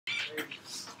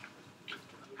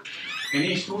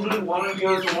Any student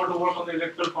volunteers who want to work on the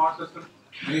electrical power system?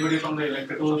 Anybody from the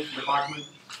electrical department?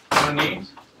 Your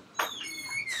names?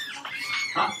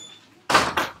 Huh?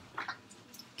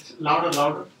 Louder,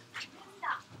 louder.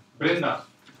 Brinda.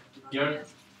 Here.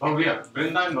 Bhavya.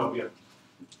 Brinda and Bhavya.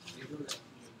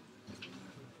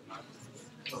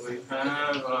 So we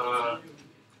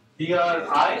have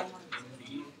Tri,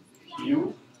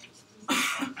 you.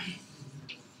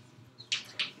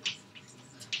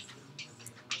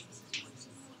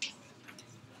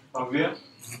 Bhavya.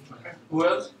 Okay. Who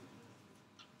else?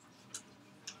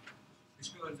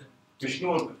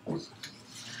 Vishnu.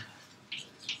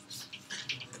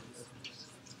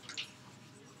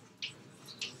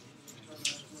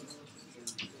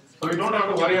 So we don't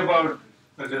have to worry about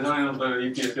the design of the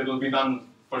EPS, it will be done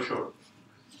for sure.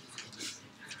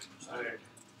 Alright.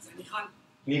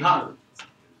 Nihal.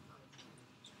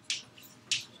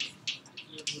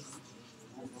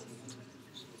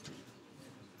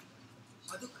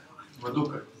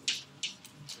 Madhukar.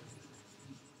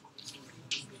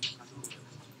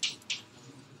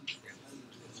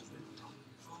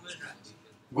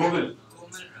 Govil.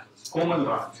 Komal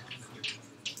Raj.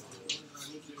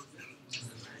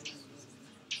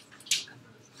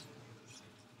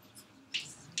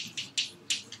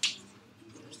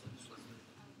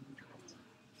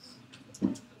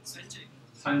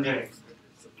 Sanjay.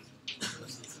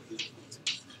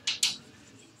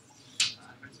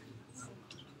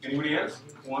 Anybody else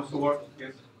who wants to work?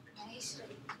 Yes.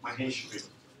 Maheshwari.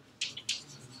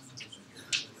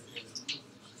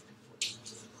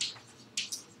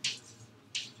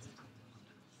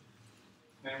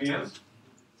 Anybody else?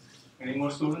 Any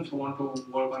more students who want to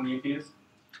work on EPS?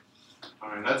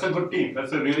 Alright, that's a good team.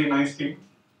 That's a really nice team.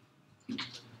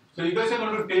 So you guys are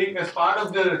going to take, as part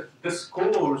of this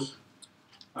course,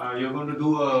 you're going to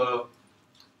do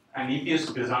an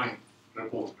EPS design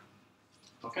report.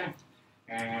 Okay?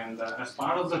 And as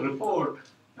part of the report,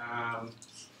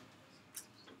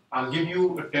 I'll give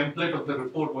you a template of the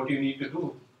report, what you need to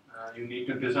do. You need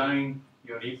to design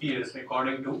your EPS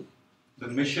according to the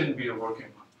mission we are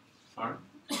working on. Alright?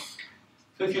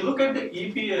 So if you look at the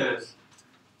EPS,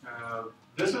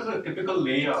 this is a typical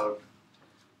layout,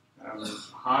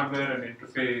 hardware and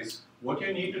interface. What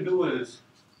you need to do is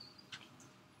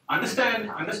understand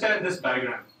this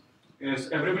diagram. Is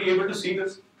everybody able to see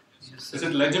this? Yes. Is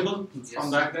it legible from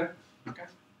back there? Okay.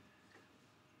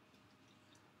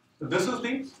 So this is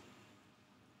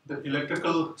the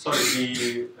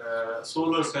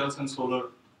solar cells and solar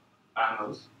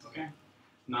panels. Okay.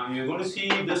 Now you're going to see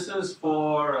this is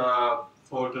for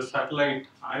the satellite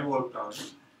I worked on.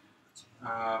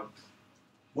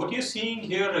 What you're seeing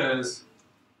here is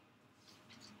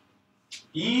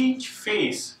each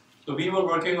phase. So we were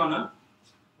working on a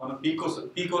Pico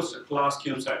class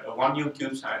CubeSat, a 1U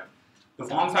CubeSat. The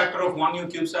form factor of 1U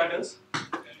CubeSat is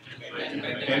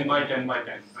 10 by 10 by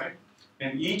 10, right?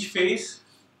 And each phase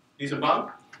is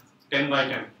about 10 by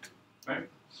 10, right?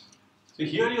 So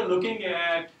here you're looking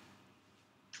at,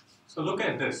 so look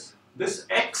at this. This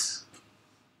X,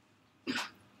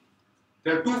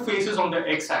 there are two phases on the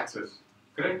X axis,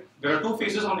 correct? There are two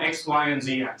phases on X, Y, and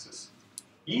Z axis.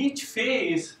 Each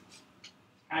phase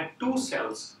had two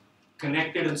cells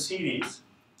connected in series,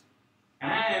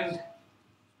 and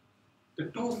the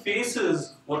two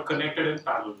faces were connected in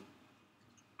parallel.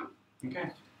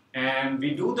 Okay, and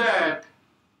we do that.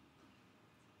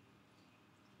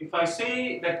 If I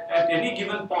say that at any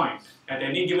given point, at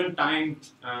any given time,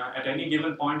 at any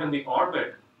given point in the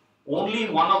orbit, only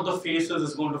one of the faces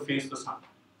is going to face the sun.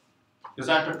 Is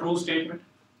that a true statement?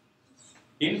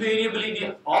 Invariably,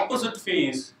 the opposite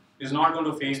face is not going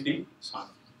to face the sun.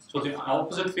 So the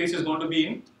opposite face is going to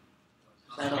be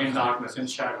in darkness, in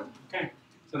shadow. Okay.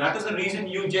 So that is the reason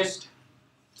you just,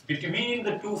 between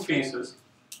the two faces,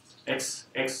 x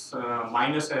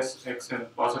minus s, x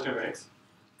and positive x,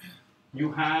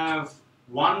 you have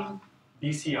one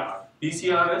BCR.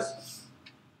 BCR is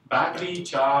battery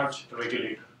charge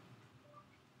regulator.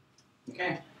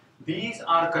 Okay. These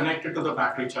are connected to the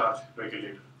battery charge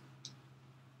regulator.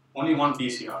 Only one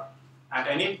BCR. At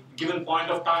any given point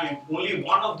of time, only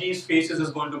one of these phases is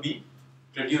going to be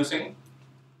producing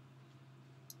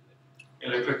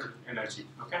electric energy.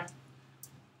 Okay.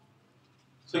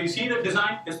 So you see the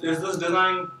design. Is this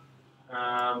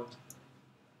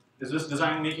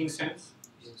design making sense?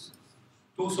 Yes.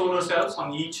 Two solar cells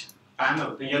on each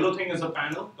panel. The yellow thing is a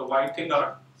panel. The white thing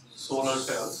are solar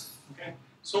cells. Okay.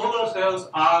 Solar cells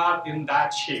are in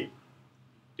that shape.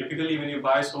 Typically, when you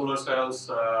buy solar cells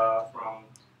from,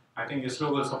 I think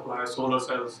ISRO will supply solar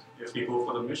cells if you go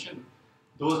for the mission.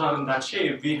 those are in that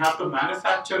shape, we have to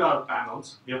manufacture our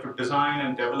panels, we have to design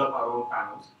and develop our own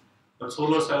panels. But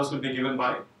solar cells will be given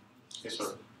by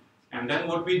ISRO. And then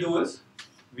what we do is,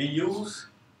 we use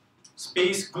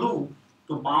space glue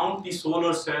to mount the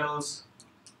solar cells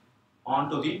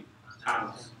onto the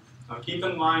panels. Now keep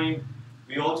in mind,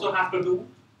 we also have to do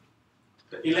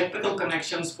the electrical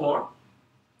connections for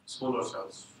solar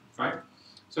cells, right?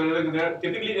 So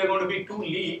typically there are going to be two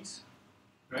leads,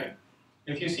 right?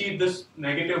 If you see this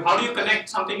negative, how do you connect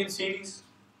something in series?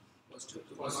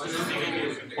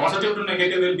 Positive to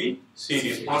negative will be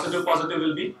series. Positive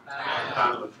will be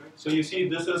parallel. Right? So you see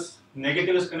this is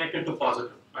negative is connected to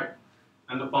positive, right?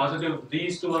 And the positive,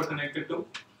 these two are connected to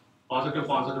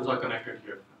positives are connected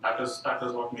here. That is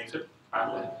what makes it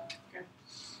parallel. Okay.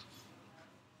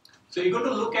 So you're going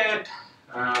to look at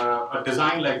a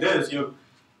design like this.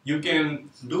 You can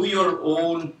do your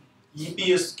own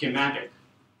EPS schematic.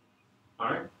 All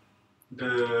right.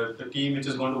 The team which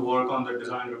is going to work on the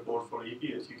design report for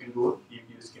EPS, you can do an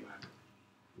EPS schematic.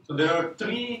 So there are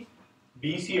 3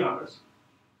 BCRs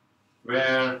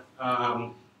where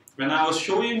when I was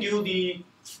showing you the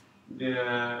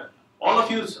all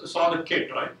of you saw the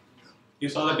kit, right? You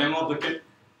saw the demo of the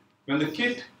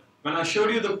kit. When I showed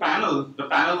you the panel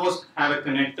had a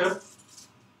connector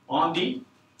on the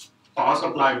power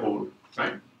supply board,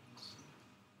 right?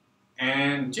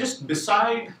 And just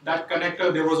beside that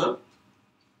connector there was a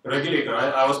regulator.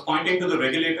 I was pointing to the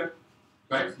regulator,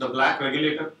 right? The black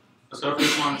regulator, the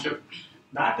surface mount chip.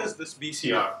 That is this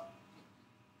BCR.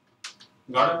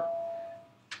 Got it?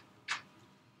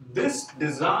 This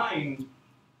design,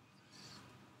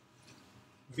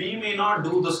 we may not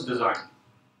do this design.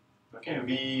 Okay,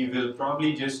 we will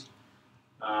probably just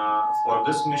for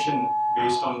this mission,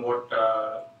 based on what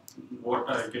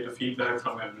I get a feedback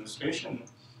from administration,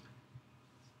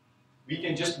 we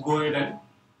can just go ahead and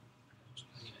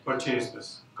purchase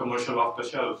this commercial off the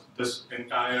shelf. This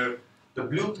entire the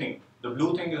blue thing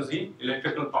is the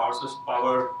electrical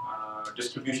power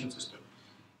distribution system.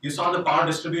 You saw the power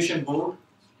distribution board,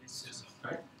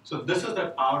 right? So this is the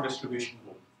power distribution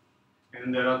board,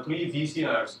 and there are 3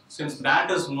 VCRs. Since that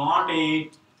is not a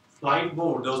flight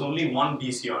board, there was only one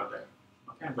VCR there.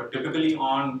 Okay, but typically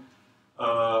on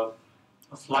a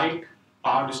flight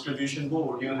power distribution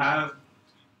board, you have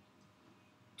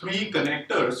 3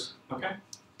 connectors. Okay,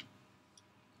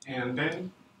 and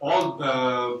then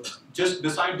all just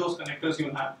beside those connectors you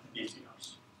have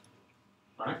VCRs.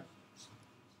 All right.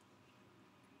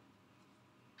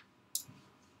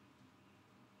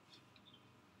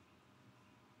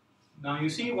 Now you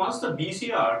see, once the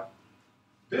BCR,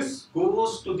 this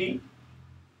goes to the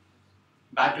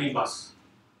battery bus.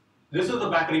 This is the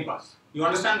battery bus. You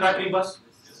understand battery bus?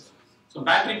 So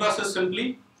battery bus is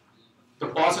simply the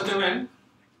positive end,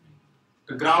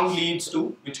 the ground leads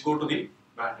to, which go to the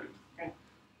battery. Okay.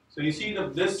 So you see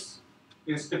that this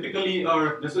is typically,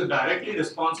 or this is directly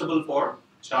responsible for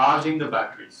charging the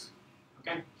batteries.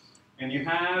 Okay. And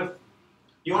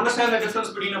you understand the difference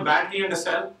between a battery and a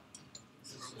cell?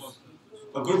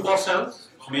 A group of cells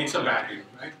makes a battery,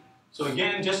 right? So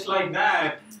again, just like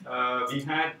that, we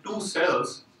had 2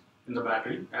 cells in the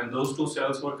battery, and those 2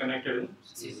 cells were connected in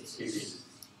series.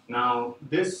 Now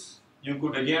this, you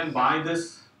could again buy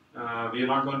this. We are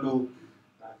not going to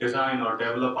design or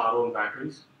develop our own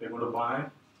batteries. We're going to buy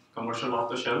commercial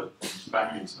off-the-shelf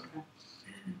batteries. Okay?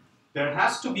 There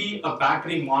has to be a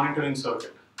battery monitoring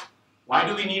circuit. Why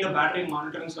do we need a battery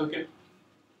monitoring circuit?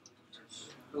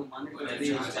 To monitor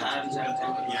the charge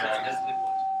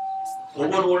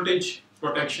Over voltage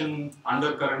protection,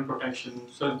 undercurrent protection.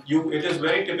 So it is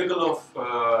very typical of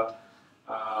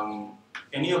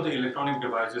any of the electronic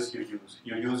devices you use.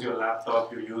 You use your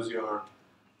laptop, you use your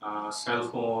cell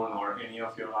phone or any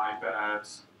of your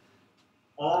iPads.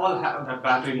 All have that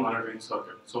battery monitoring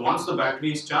circuit. So once the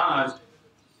battery is charged,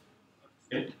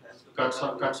 it cuts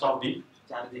off the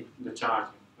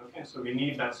charging. Okay, so we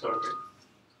need that circuit.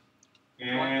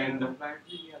 And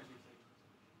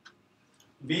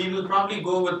we will probably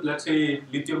go with, let's say,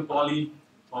 lithium poly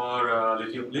or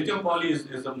lithium poly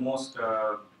is the most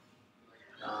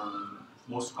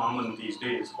most common these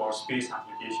days for space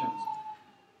applications.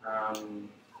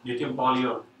 Lithium poly,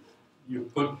 or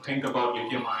you could think about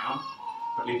lithium ion,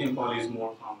 but lithium poly is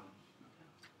more common.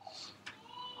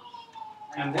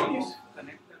 And what is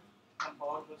connected from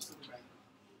power bus to the battery?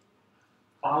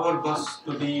 Power bus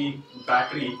to the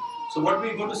battery. So what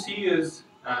we're going to see is,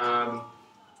 I'll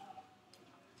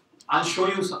show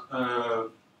you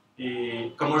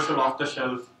a commercial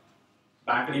off-the-shelf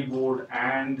battery board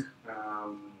and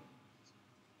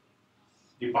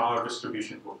the power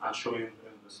distribution board. I'll show you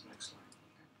in this next slide.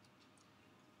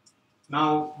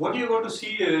 Now, what you're going to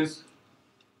see is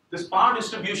this power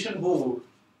distribution board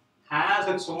has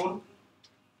its own,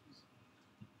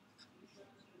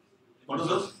 what is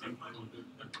this?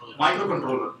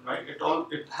 Microcontroller, right?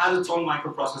 It has its own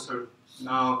microprocessor.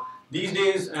 Now, these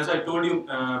days, as I told you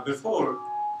before,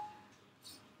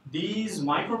 these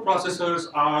microprocessors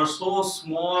are so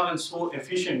small and so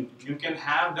efficient. You can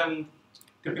have them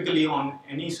typically on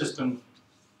any system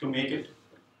to make it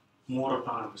more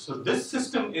autonomous. So this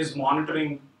system is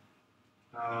monitoring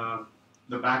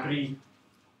the battery,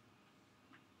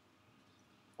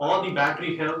 all the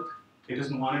battery health. It is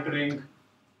monitoring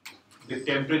the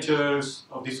temperatures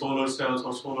of the solar cells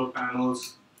or solar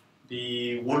panels,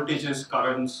 the voltages,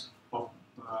 currents of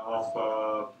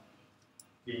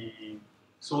the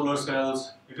solar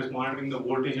cells. It is monitoring the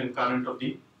voltage and current of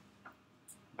the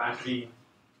battery,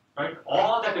 right?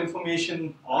 All that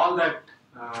information, all that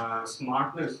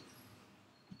smartness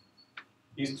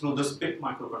is through this PIC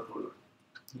microcontroller.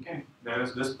 Okay, there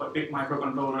is this PIC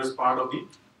microcontroller is part of the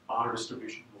power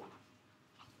distribution board,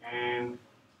 and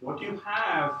what you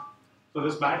have, so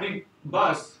this battery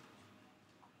bus,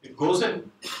 it goes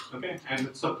in, okay, and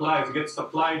it gets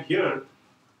supplied here.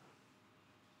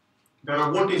 There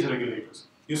are voltage regulators.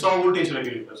 You saw voltage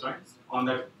regulators, right, on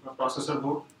that processor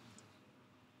board.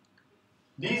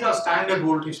 These are standard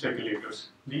voltage regulators,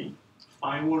 the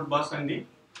 5 volt bus and the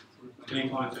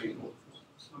 3.3 volt.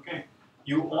 Okay.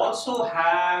 You also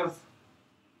have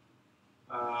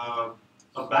a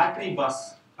battery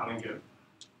bus coming here.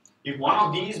 If one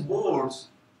of these boards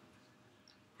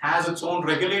has its own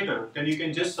regulator, then you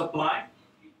can just supply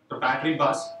the battery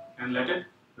bus and let it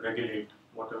regulate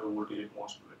whatever voltage it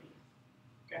wants to regulate.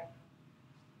 Okay.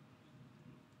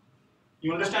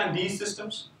 You understand these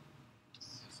systems?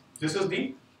 This is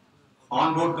the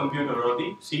onboard computer or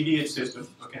the CDH system.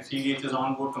 Okay, CDH is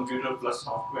onboard computer plus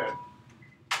software.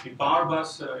 The power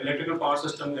bus, electrical power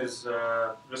system is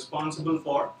responsible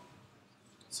for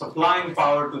supplying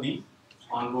power to the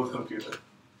onboard computer.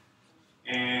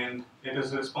 And it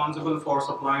is responsible for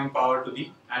supplying power to the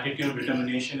attitude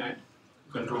determination and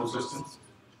control system.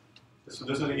 So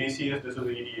this is the ACS, this is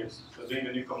the EDS. So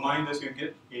when you combine this, you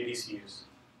get ADCS.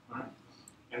 Right?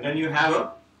 And then you have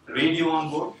a radio on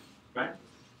board, right?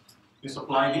 You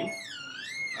supply the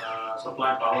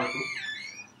supply power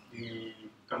to the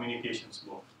communications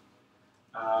board.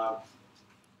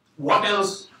 What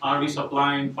else are we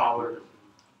supplying power to?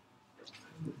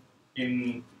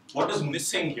 In what is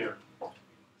missing here?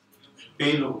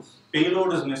 Payload.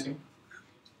 Payload is missing.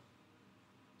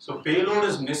 So payload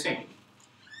is missing,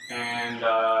 and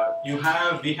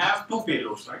we have two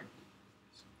payloads, right?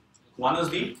 One is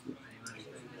the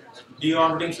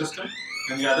deorbiting system,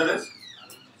 and the other is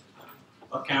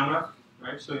a camera,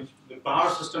 right? So the power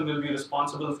system will be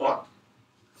responsible for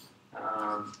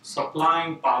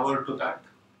supplying power to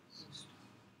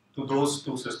those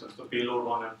two systems, the payload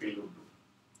 1 and payload 2.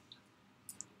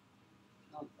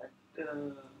 Now that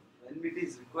when it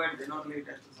is required, then only it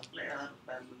has to supply or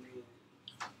parallelly.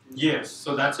 Yes,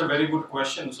 so that's a very good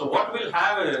question. So what we'll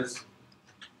have is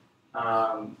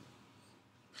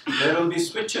there will be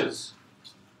switches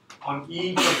on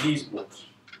each of these boards,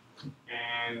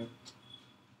 and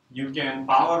you can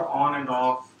power on and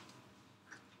off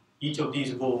each of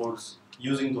these boards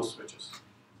using those switches.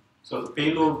 So the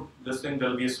payload, this thing, there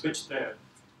will be a switch there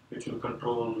which will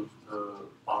control the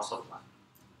power supply.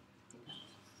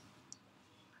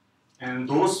 And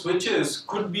those switches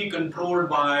could be controlled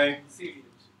by CDH.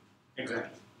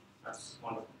 Exactly. That's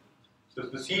wonderful. So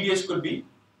the CDH could be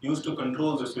used to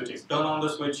control the switching. Turn on the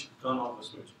switch, turn off the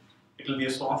switch. It will be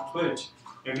a soft switch.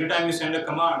 Every time you send a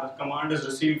command, the command is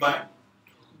received by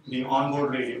the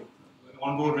onboard radio. The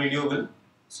onboard radio will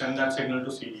send that signal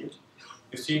to CDH.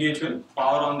 If CDH will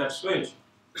power on that switch,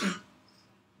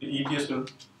 the EPS will,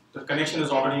 the connection is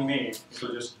already made. It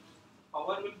will just,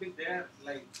 Power will be there,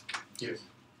 like yes,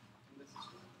 in the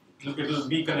system. it will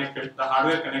be connected. The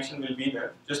hardware connection will be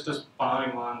there, just as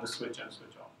powering on the switch and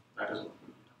switch off. That is what will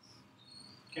be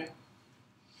done. Okay.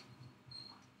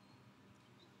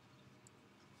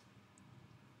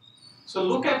 So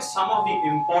look at some of the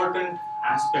important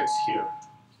aspects here.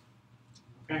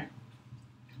 Okay.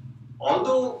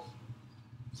 Although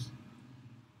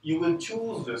you will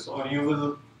choose this or you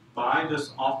will buy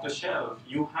this off the shelf,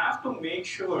 you have to make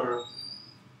sure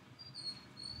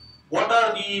what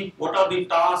are the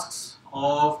tasks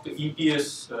of the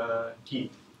EPS team.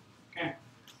 Okay.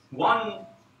 One,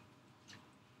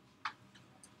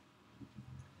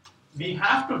 we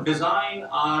have to design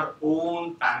our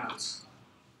own panels.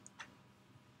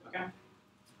 Okay.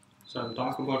 So I'll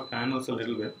talk about panels a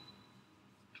little bit.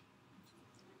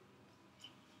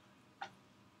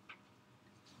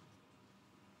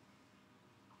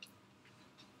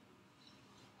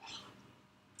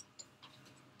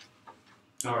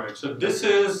 All right. So this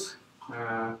is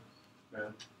well,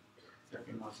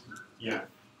 second one. Yeah.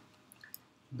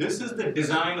 This is the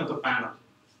design of the panel.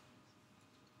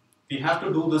 We have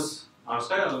to do this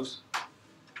ourselves.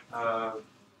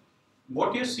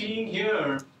 What you're seeing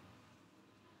here,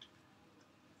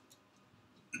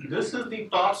 this is the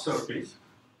top surface.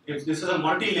 This is a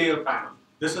multi-layer panel.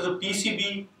 This is a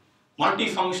PCB,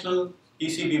 multifunctional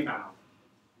PCB panel.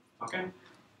 Okay,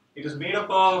 it is made up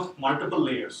of multiple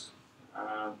layers.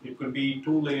 It could be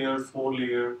 2 layer, 4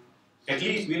 layer. At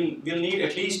least we'll need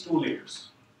at least 2 layers,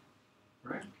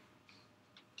 right?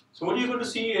 So what you're going to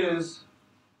see is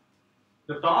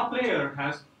the top layer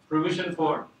has provision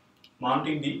for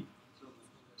mounting the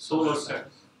solar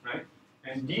cells, right?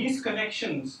 And these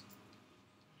connections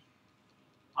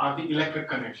are the electric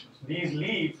connections. These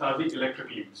leads are the electric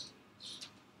leads,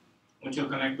 which will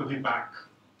connect to the back,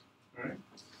 right?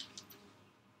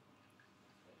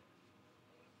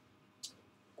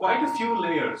 Quite a few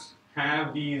layers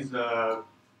have these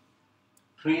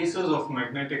traces of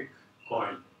magnetic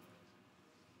coil.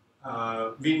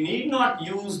 We need not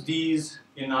use these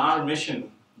in our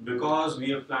mission because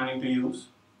we are planning to use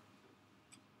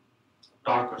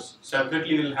torquers.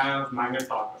 Separately, we'll have magnet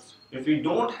torquers. If we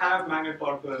don't have magnet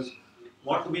torquers,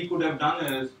 what we could have done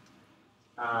is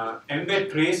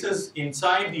embed traces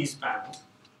inside these panels,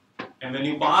 and when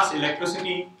you pass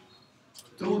electricity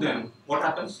through them, what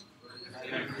happens?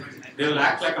 They'll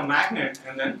act like a magnet,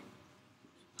 and then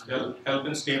they'll help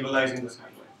in stabilizing the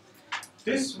satellite.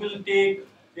 This will take,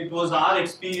 it was our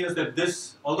experience that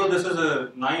this, although this is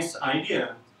a nice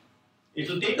idea, it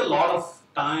will take a lot of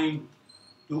time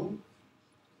to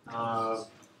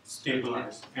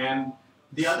stabilize. And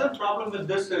the other problem with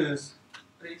this is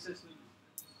Traces will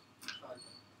short.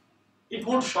 it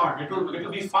won't short. It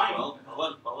will be fine.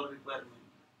 Power requirement.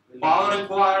 Power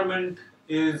requirement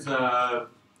is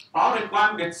power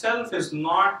requirement itself is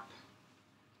not.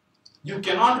 You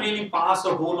cannot really pass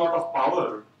a whole lot of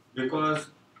power because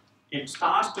it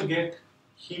starts to get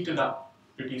heated up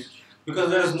because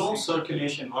there is no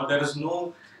circulation, or there is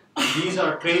no. These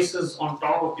are traces on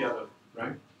top of the other,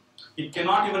 right? It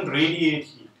cannot even radiate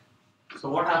heat. So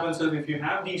what happens is if you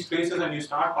have these traces and you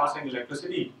start passing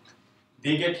electricity,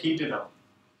 they get heated up.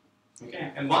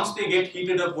 Okay, and once they get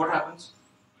heated up, what happens?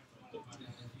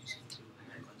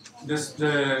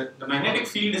 The magnetic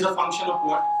field is a function of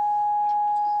what?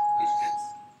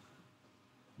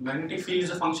 Magnetic field is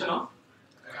a function of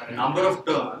number of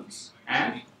turns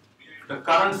and the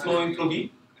current flowing through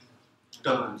the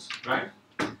turns, right?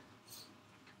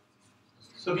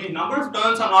 So the number of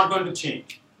turns are not going to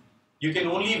change. You can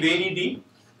only vary the.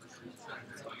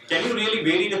 Can you really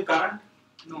vary the current?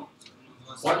 No.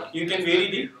 What you can vary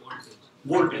the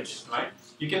voltage, right?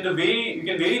 You can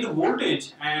vary the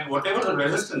voltage, and whatever the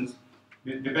resistance,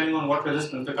 depending on what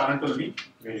resistance, the current will be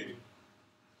varied.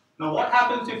 Now, what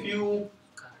happens if you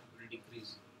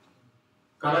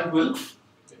current will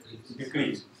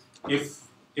decrease?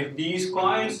 If these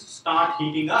coils start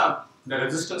heating up, the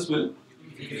resistance will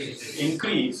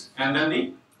increase, and then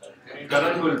the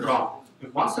current will drop.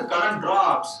 Once the current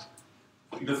drops,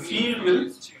 the field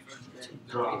will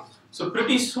drop. So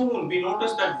pretty soon, we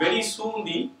notice that very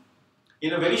soon,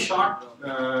 in a very short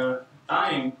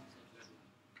time,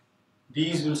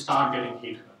 these will start getting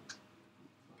heated up.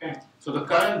 Okay, so the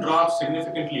current drops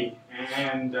significantly,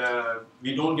 and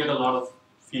we don't get a lot of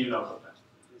field out of that.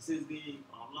 This is the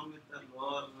problem with the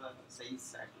lower size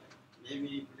satellite.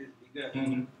 Maybe if it is bigger,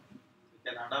 Mm-hmm. we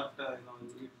can adapt,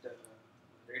 you need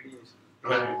radiation.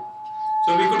 Right.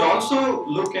 So we could also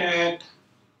look at,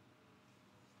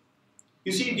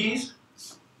 you see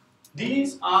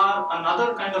these are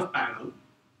another kind of panel,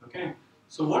 okay?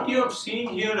 So what you are seeing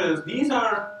here is, these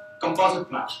are composite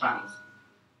panels,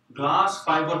 glass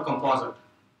fiber composite.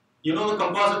 You know the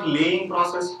composite laying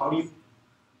process, how do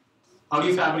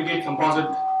you fabricate composite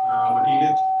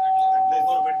material?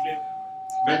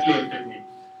 Wet laying technique.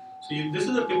 So this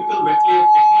is a typical wet laying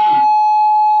technique.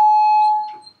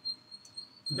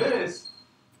 This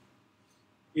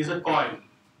is a coil.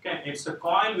 Okay, it's a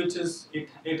coil which is it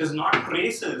is not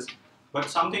traces, but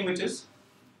something which is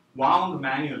wound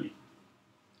manually.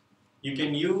 You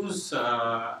can use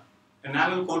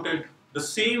enamel coated, the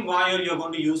same wire you're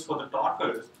going to use for the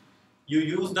torquers. You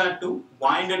use that to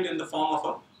wind it in the form of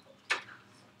a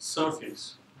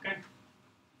surface. Okay,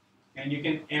 and you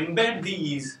can embed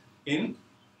these in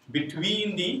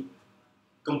between the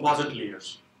composite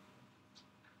layers.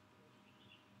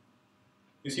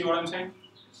 You see what I'm saying?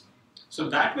 So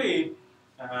that way,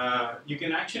 you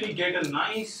can actually get a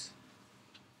nice,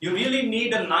 you really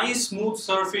need a nice smooth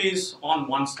surface on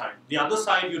one side. The other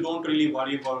side, you don't really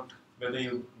worry about whether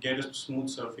you get a smooth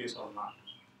surface or not.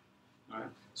 Right?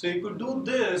 So you could do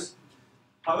this.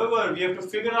 However, we have to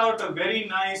figure out a very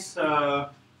nice,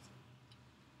 a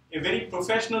very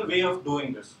professional way of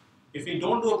doing this. If we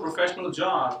don't do a professional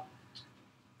job,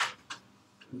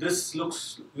 this will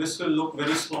look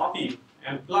very sloppy,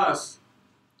 and plus,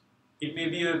 it may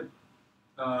be a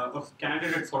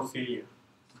candidate for failure.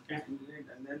 Okay.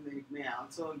 And then it may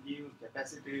also give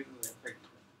capacitive effect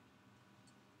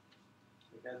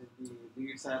because if the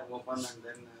beads are open and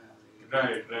then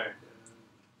Right.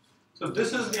 So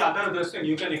this is the other thing.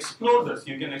 You can explore this.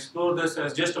 You can explore this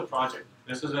as just a project.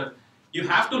 You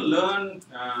have to learn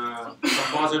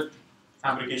composite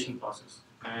fabrication process,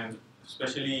 and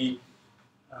especially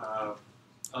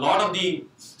a lot of the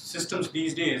systems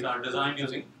these days are designed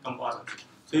using composites.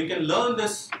 So you can learn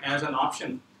this as an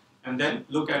option, and then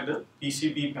look at the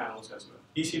PCB panels as well.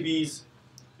 PCBs,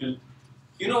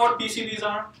 you know what PCBs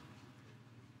are?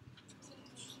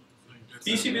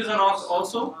 PCBs are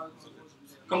also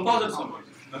composites only.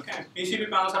 Okay, PCB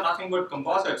panels are nothing but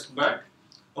composites, but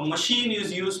a machine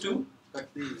is used to. cut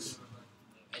the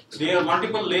There are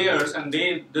multiple layers, and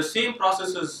the same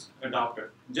process is adopted.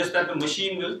 Just that the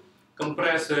machine will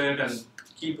compress it and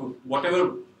keep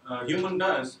whatever human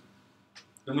does.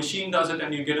 The machine does it,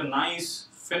 and you get a nice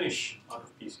finish out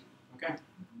of PCB. Okay,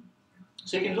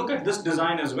 so you can look at this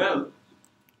design as well.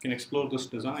 You can explore this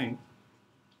design,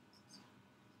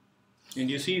 and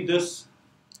you see this.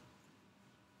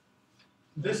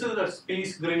 This is a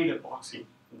space grade epoxy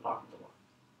I'm talking about.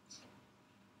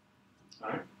 All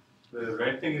right. The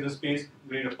red thing is a space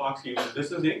grade epoxy, and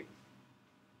this is a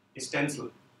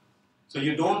stencil. So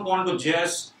you don't want to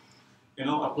just,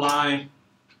 apply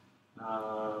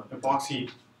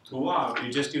epoxy throughout. You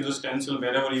just use a stencil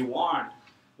wherever you want.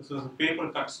 This is a paper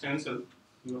cut stencil.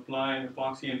 You apply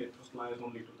epoxy and it applies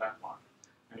only to that part.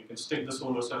 And you can stick the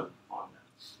solar cell on that.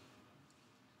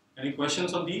 Any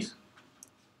questions on these?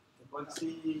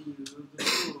 epoxy used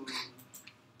to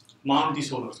Mount the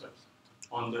solar cells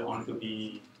onto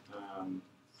the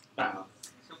panel.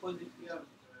 Suppose if we are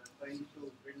trying to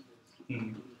build this,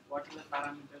 Hmm. what are the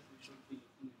parameters we should be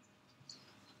looking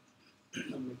at?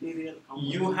 the material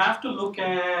You have to look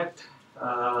at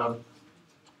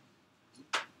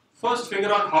first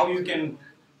figure out how you can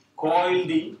coil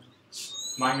the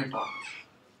magnetometers.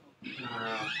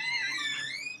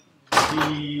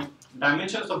 The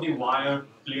dimensions of the wire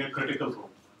play a critical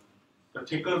role. The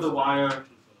thicker the wire,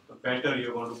 the better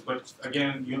you're going to. But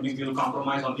again, you'll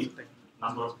compromise on the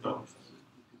number of turns.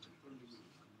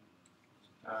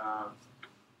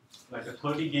 Like a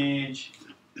 30 gauge.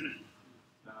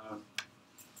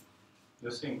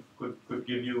 This thing could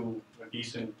give you a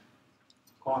decent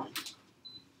coil.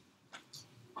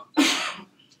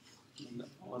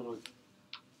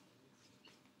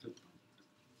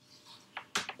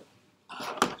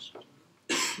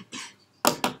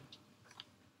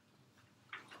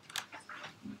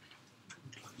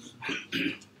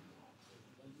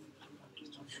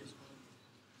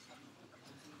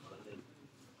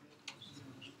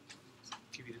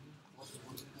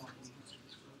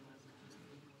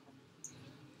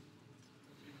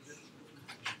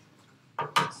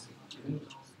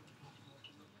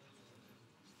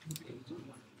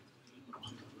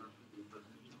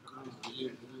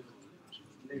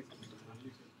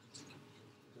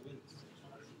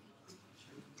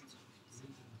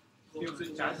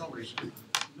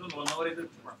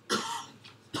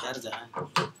 charge charge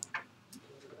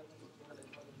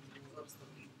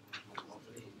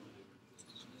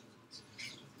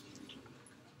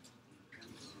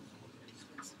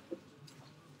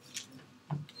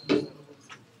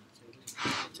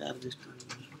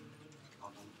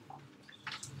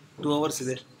 2 hours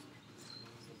ಇದೆ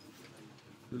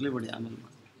ಇರ್ಲಿ ಬಿಡಿ ಆಮೇಲೆ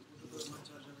ಮಾಡಿ.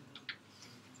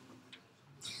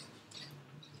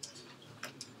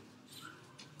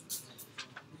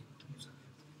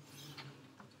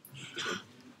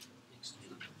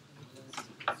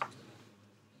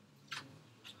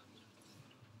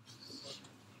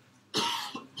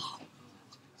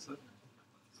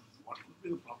 What would be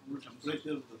the proper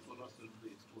temperature the solar cell will be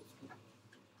exposed to?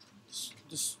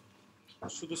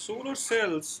 So the solar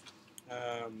cells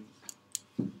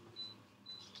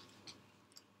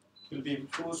will be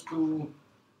close to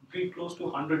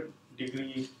 100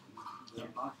 degrees. They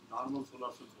are not normal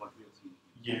solar cells what we have seen.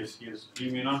 Yes. We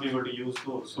may not be able to use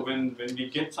those. So when we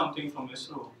get something from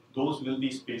ISRO, those will be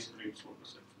space grade solar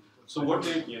cells. So what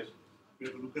they yes. We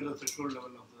have to look at the threshold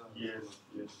level of the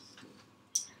Yes.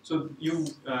 So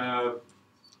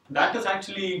that is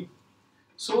actually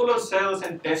solar cells,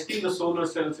 and testing the solar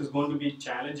cells is going to be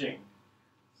challenging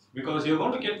because you're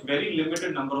going to get very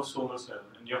limited number of solar cells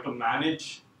and you have to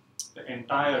manage the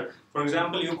entire. For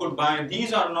example, you could buy,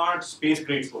 these are not space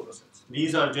grade solar cells,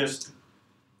 these are just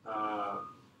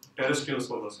terrestrial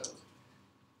solar cells.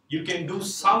 You can do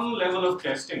some level of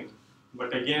testing,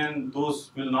 but again,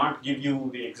 those will not give you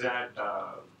the exact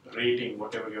rating,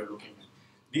 whatever you're looking at.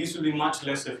 These will be much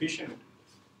less efficient.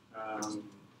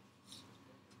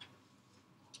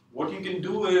 What you can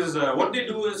do is, what they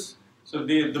do is, so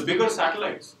the bigger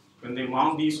satellites, when they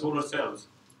mount these solar cells,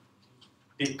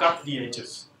 they cut the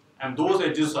edges, and those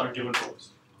edges are given to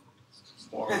us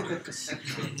for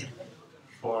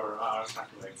our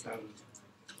satellites. And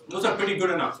those are pretty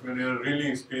good enough when they're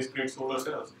really space grade solar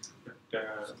cells, but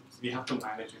we have to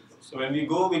manage it. So when we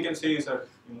go, we can say, sir,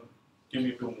 give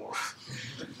me 2 more,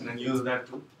 and then use that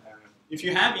too. If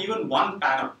you have even one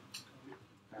panel,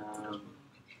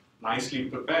 nicely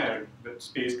prepared with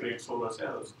space grade solar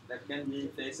cells, That can be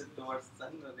faced towards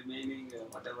sun, remaining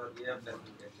whatever we have done.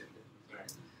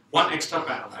 right. One extra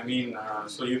panel. I mean,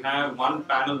 so you have one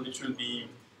panel which will be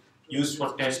used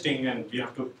for testing, and we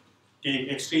have to take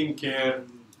extreme care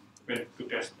when to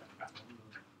test that panel.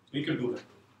 We could do that.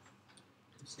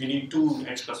 We need 2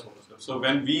 extra solar cells. So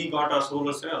when we got our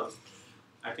solar cells,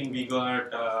 I think we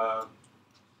got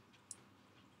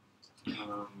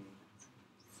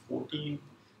 14.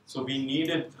 So we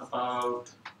needed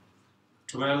about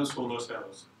 12 solar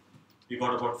cells. We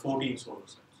got about 14 solar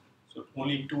cells. So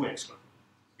only 2 extra.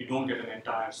 We don't get an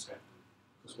entire set.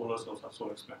 The solar cells are so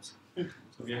expensive.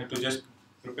 So we have to just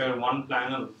prepare one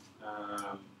panel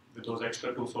with those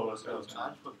extra 2 solar cells.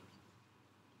 Charge for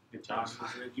They charge for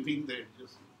it. They're giving the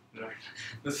edges. Right.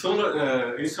 The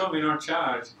solar ISRO may not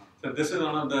charge. So this is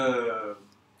one of the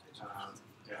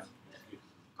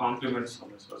complements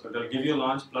of this. So they'll give you a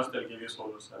launch, plus they'll give you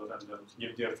solar cells, and they'll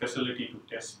give their facility to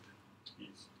test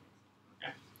these.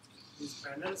 Okay. These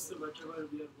panels, whatever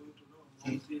we are going to know,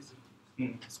 mount these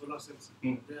solar cells,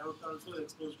 Mm. they have to also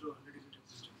exposed to 100 degree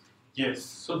temperature. Yes.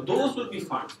 So those will be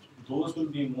fine. Those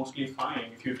will be mostly fine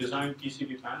if you design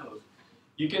PCB panels.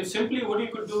 You can simply, what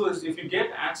you could do is, if you get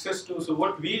access to, so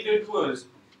what we did was,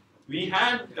 we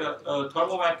had a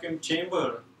thermo vacuum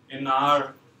chamber in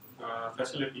our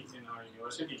facility, in our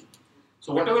university.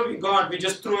 So whatever we got, we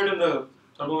just threw it in the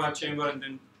thermo vac chamber, and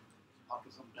then After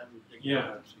some time, you take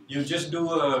yeah, you just do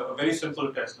a very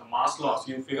simple test, a mass loss.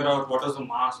 You figure out what is the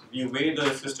mass. You weigh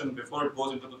the system before it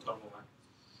goes into the thermo vac.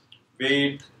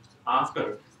 Weigh it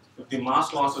after. If the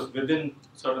mass loss is within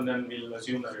certain, then we'll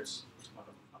assume that it's not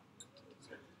a problem.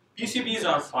 PCBs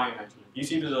are fine actually.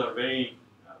 PCBs are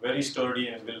very sturdy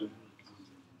and will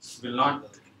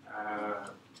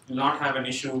not have an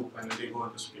issue when they go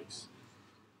into space.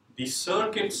 The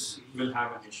circuits will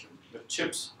have an issue. The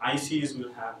chips, ICs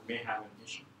may have an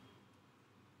issue.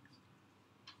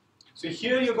 So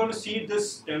here you're going to see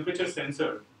this temperature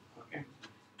sensor. Okay.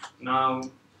 Now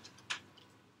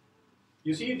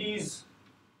you see these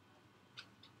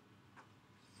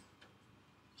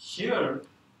here.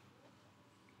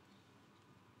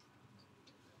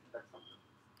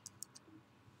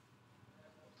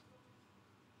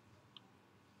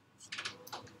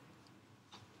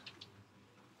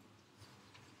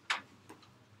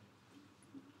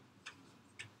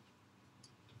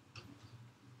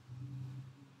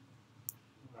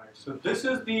 So this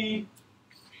is the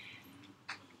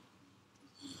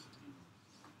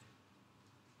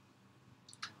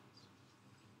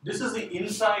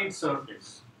inside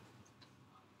surface.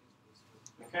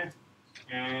 Okay,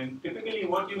 and typically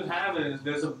what you have is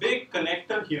there's a big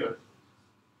connector here,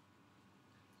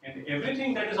 and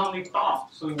everything that is on the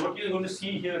top. So what you're going to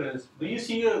see here is, do you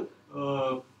see a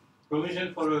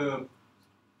provision for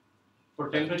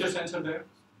temperature sensor there?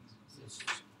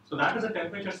 So that is a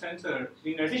temperature sensor.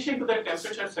 In addition to that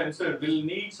temperature sensor, we'll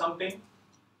need something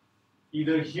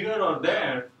either here or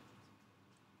there,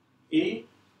 a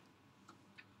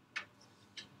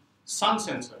sun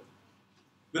sensor.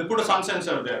 We'll put a sun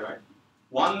sensor there,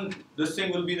 right? This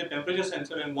thing will be the temperature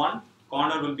sensor, and one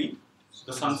corner will be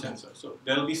the sun sensor. So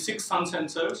there will be 6 sun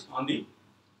sensors on the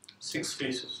 6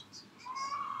 faces.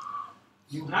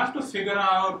 You have to figure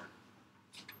out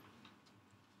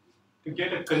to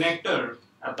get a connector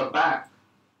at the back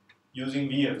using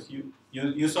vias.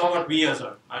 You saw what vias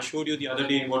are. I showed you the other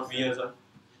day what vias are.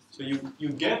 So you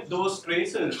get those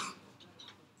traces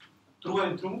through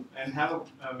and through, and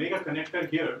have make a connector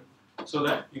here, so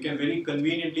that you can very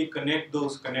conveniently connect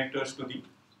those connectors to the.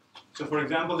 So for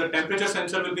example, the temperature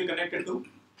sensor will be connected to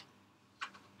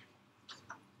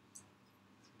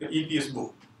the EPS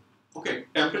board. Okay,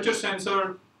 temperature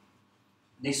sensor,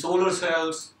 the solar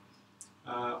cells,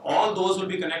 all those will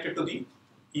be connected to the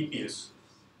EPS.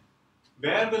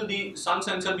 Where will the sun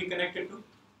sensor be connected to?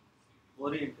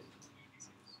 Oriented.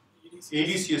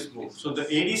 ADCS board. So the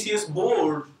ADCS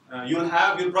board, you'll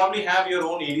probably have your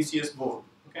own ADCS board,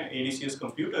 okay, ADCS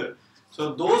computer.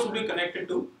 So those will be connected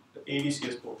to the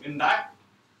ADCS board. In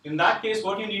that case,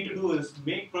 what you need to do is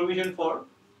make provision for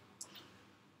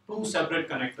two separate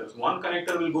connectors. One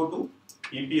connector will go to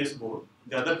EPS board,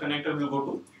 the other connector will go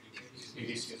to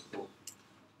ADCS board.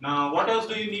 Now, what else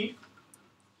do you need?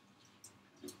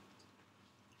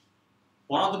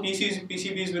 One of the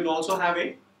PCBs will also have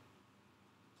a.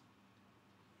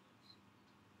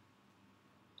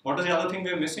 What is the other thing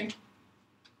we are missing?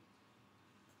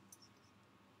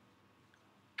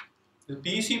 The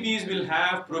PCBs will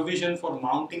have provision for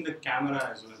mounting the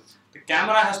camera as well. The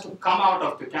camera has to come out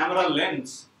of, the camera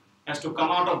lens has to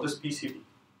come out of this PCB,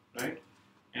 right?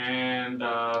 And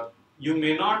you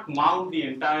may not mount the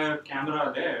entire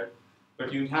camera there,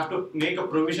 but you have to make a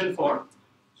provision for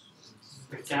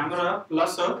the camera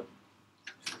plus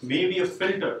maybe a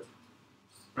filter,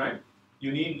 right?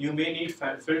 You may need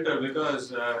filter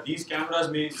because these cameras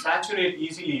may saturate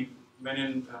easily when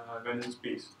in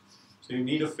space. So you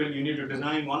need to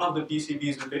design one of the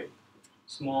PCBs with a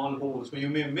small hole. So you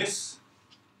may miss.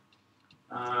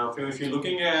 If you're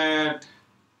looking at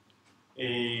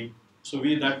if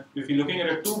you're looking at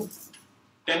a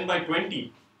 10 by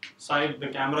 20 side, the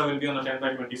camera will be on the 10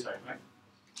 by 20 side, right?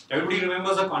 Everybody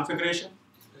remembers the configuration,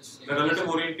 the relative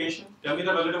orientation. Tell me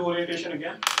the relative orientation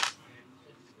again.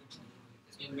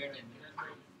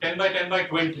 10 by 10 by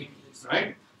 20,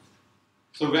 right?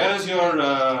 So where is your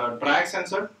drag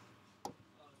sensor?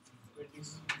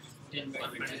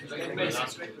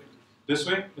 This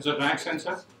way is a drag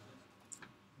sensor.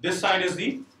 This side is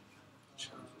the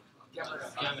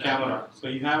camera. So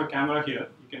you have a camera here,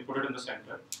 you can put it in the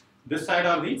center. This side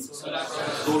are the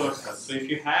solar cells. So if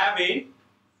you have a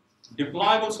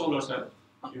deployable solar cell,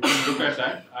 you can look at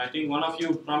that. I think one of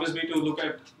you promised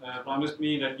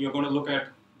me that you're going to look at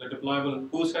the deployable.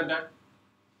 Who said that?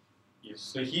 Yes.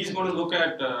 So he's going to look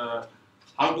at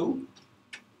how to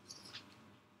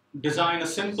design a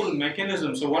simple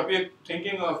mechanism. So what we're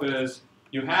thinking of is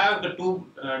you have the two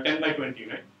 10 by 20,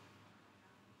 right?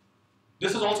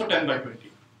 This is also 10 by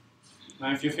 20.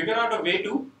 Now if you figure out a way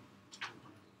to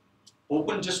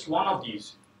open just one of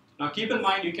these. Now keep in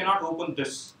mind you cannot open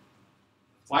this.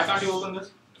 Why can't you open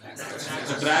this?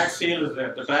 The drag sail is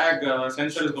there, the drag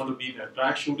sensor is going to be there,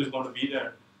 drag chute is going to be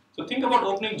there. So think about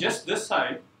opening just this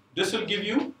side. This will give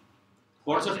you,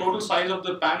 what's the total size of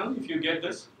the panel if you get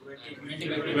this?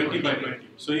 20 by 20.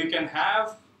 So you can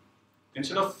have,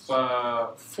 instead of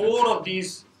 4 of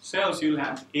these cells, you will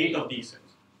have 8 of these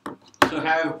cells. So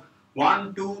have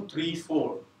 1, 2, 3,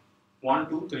 4. 1,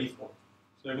 2, 3, 4.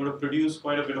 So you're going to produce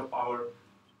quite a bit of power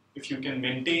if you can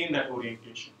maintain that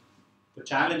orientation. The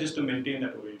challenge is to maintain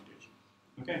that orientation.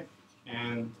 Okay?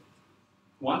 And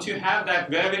once you have that,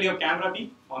 where will your camera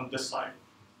be? On this side.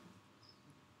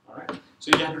 Alright?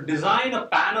 So you have to design a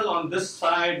panel on this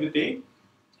side with a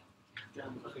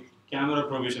camera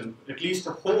provision, at least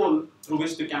a hole through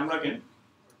which the camera can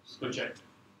project.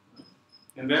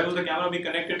 And where will the camera be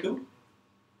connected to?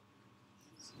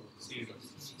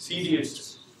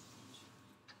 CDH.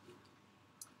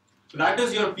 So that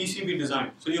is your PCB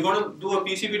design. So you're going to do a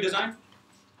PCB design?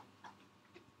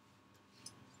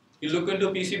 You look into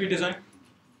PCB design?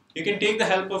 You can take the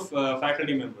help of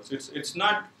faculty members.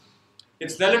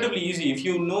 It's relatively easy. If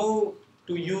you know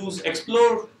to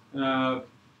explore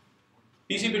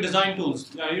PCB design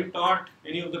tools. Are you taught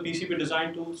any of the PCB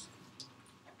design tools?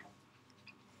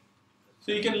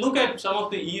 So you can look at some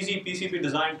of the easy PCB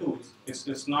design tools.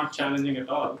 It's not challenging at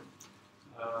all.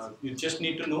 You just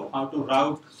need to know how to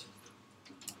route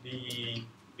the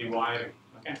wiring.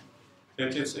 Okay,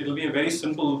 it'll be a very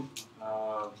simple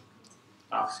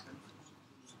task.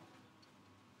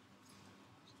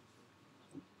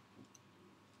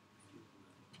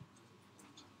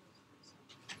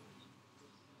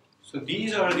 So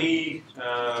these are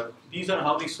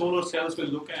how the solar cells will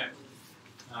look at.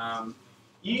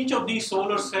 Each of these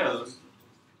solar cells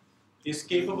is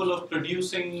capable of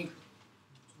producing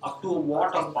up to a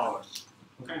watt of power.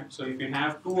 Okay, so if you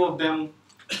have 2 of them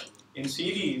in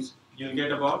series, you'll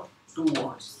get about 2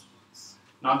 watts.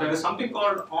 Now there is something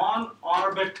called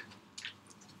on-orbit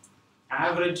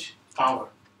average power,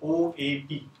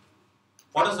 OAP.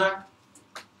 What is that?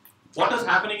 What is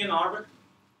happening in orbit?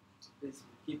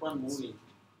 Keep on moving.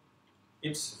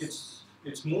 It's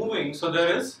moving. So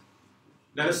there is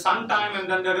sun time and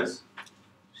then there is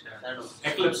Shadow.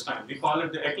 eclipse time. We call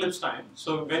it the eclipse time.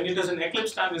 So when it is an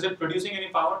eclipse time, is it producing any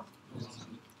power?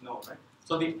 No, right?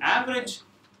 So the average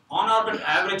on-orbit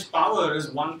average power is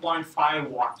 1.5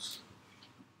 watts.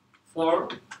 for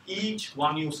each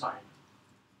 1U site.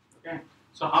 Okay.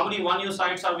 So how many 1U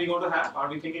sites are we going to have? Are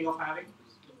we thinking of having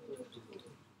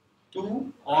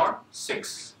 2 or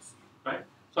 6? Right?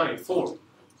 Sorry, 4.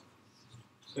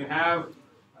 So you have,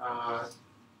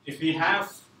 if we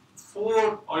have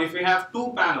 4 or if we have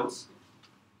 2 panels,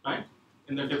 right?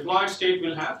 In the deployed state,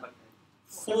 we'll have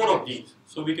 4 of these.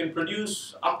 So we can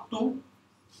produce up to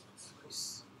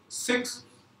 6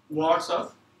 watts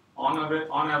of on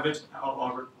average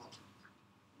orbit.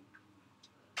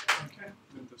 Okay,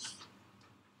 with this.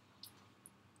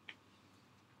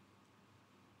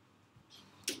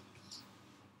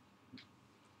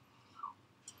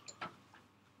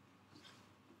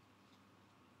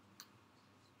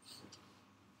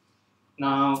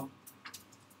 Now,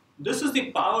 this is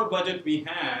the power budget we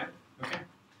had, okay?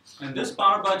 And this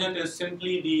power budget is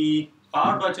simply the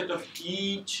power budget of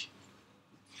each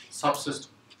subsystem.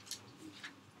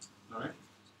 Alright?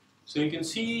 So you can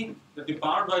see that the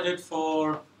power budget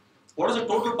for, what is the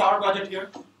total power budget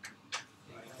here?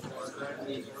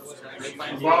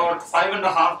 About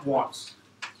 5.5 watts,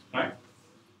 right?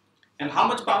 And how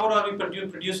much power are we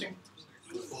producing?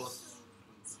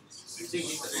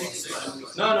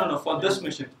 No, for this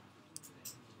mission.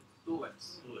 2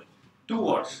 watts. 2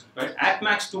 watts, right? At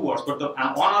max 2 watts, but the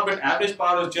on-orbit average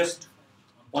power is just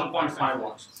 1.5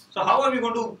 watts. So how are we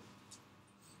going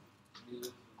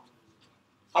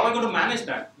to manage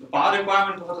that? The power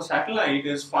requirement for the satellite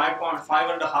is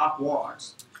 5.5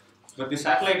 watts, but the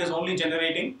satellite is only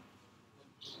generating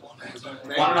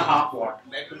 1.5 watt.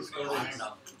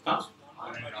 Huh?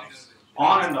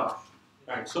 On and off.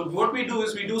 Right. So what we do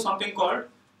is we do something called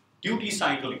duty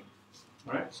cycling.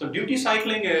 Right. So duty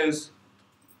cycling is,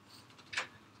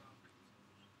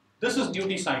 this is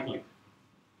duty cycling.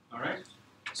 All right.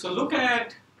 So look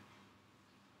at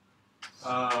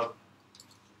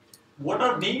what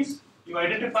are these? You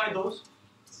identify those.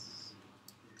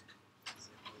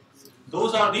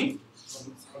 Those are the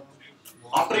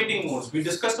operating modes. We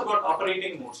discussed about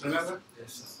operating modes. Remember?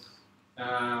 Yes.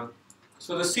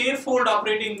 So the safe hold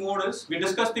operating mode is, we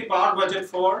discussed the power budget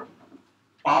for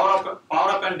power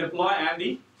up and deploy and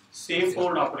the safe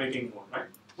hold operating mode, right?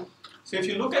 So if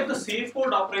you look at the safe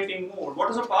hold operating mode,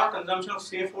 what is the power consumption of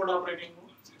safe hold operating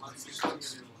mode?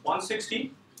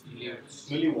 160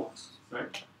 milliwatts,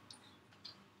 right?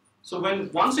 So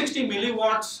when 160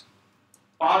 milliwatts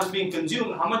power is being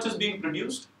consumed, how much is being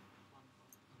produced?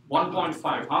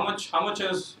 1.5. How much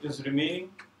is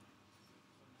remaining?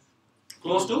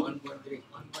 Close to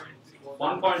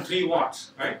 1.3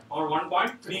 watts, right? Or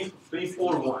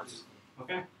 1.334 watts.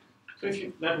 Okay. So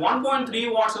if that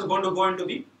 1.3 watts is going to go into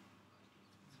the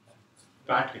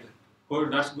battery. So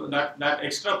that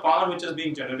extra power which is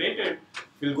being generated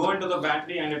will go into the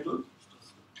battery and it will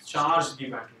charge the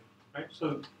battery. Right.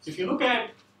 So if you look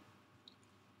at,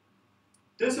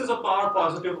 this is a power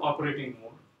positive operating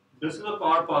mode. This is a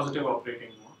power positive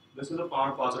operating mode. This is a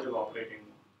power positive operating mode.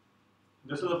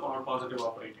 This is a power positive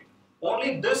operating.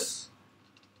 Only this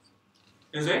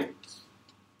is a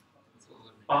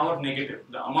power negative.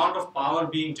 The amount of power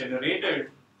being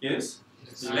generated is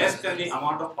less than the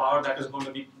amount of power that is going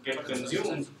to get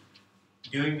consumed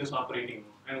during this operating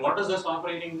mode. And what is this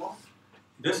operating mode?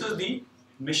 This is the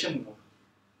mission mode.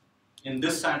 In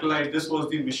this satellite, this was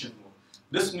the mission mode.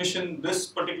 This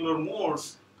particular mode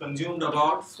consumed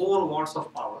about 4 watts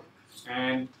of power.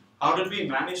 And how did we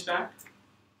manage that?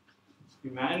 We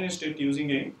managed it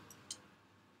using a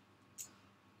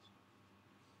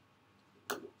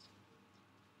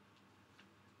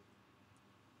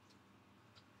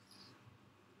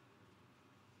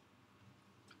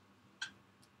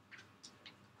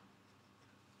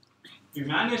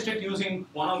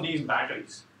one of these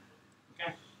batteries.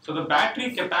 Okay, so the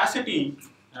battery capacity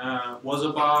was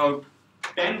about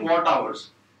 10 watt hours.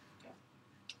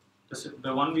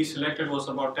 The one we selected was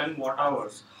about 10 watt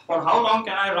hours. For how long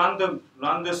can I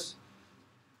run this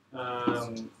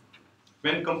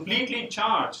when completely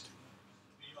charged?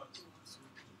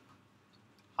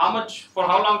 For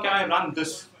how long can I run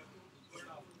this?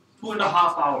 2.5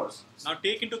 hours. Now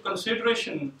take into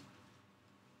consideration,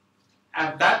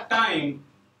 at that time,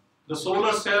 the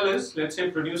solar cell is, let's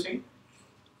say, producing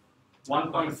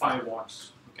 1.5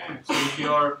 watts. Okay, so if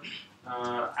you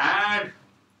add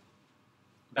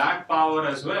that power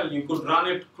as well, you could run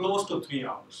it close to 3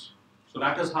 hours. So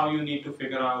that is how you need to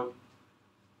figure out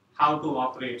how to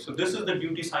operate. So this is the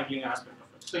duty cycling aspect of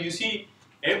it. So you see,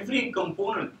 every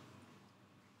component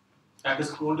that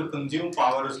is going to consume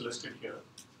power is listed here.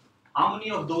 How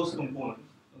many of those components,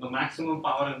 the maximum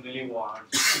power in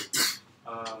milliwatts,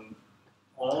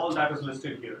 all that is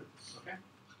listed here. Okay,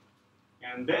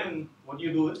 and then what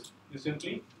you do is you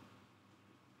simply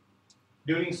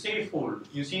during safe hold,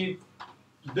 you see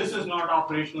this is not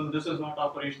operational, this is not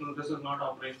operational, this is not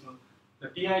operational. The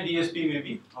TI-DSP may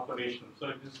be operational. So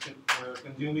it is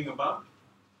consuming about,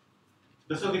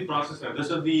 this is the processor, this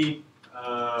is the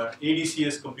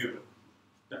ADCS computer,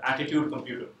 the attitude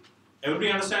computer.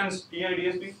 Everybody understands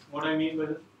TI-DSP? What I mean by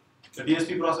this? The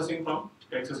DSP processing from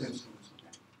Texas Instruments.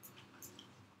 Okay.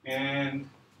 And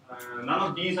none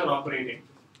of these are operating.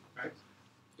 Right?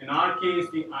 In our case,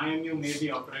 the IMU may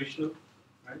be operational.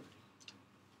 Right?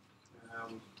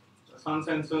 The sun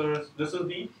sensors, this is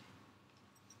the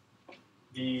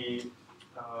TI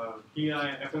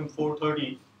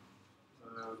FM430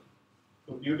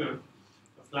 computer.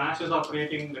 The flash is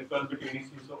operating, the 12-bit ADC.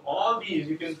 So all these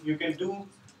you can do.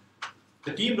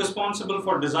 The team responsible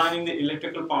for designing the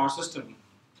electrical power system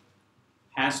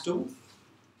has to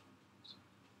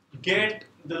get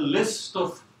the list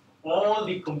of all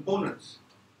the components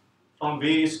from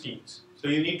various teams. So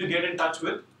you need to get in touch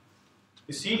with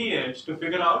the CDH to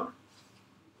figure out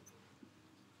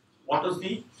what is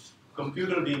the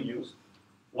computer being used,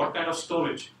 what kind of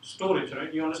storage,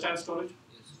 right? You understand storage?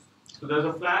 Yes. So there's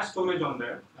a flash storage on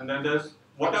there, and then there's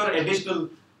whatever additional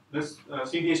this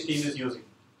CDH team is using.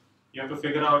 You have to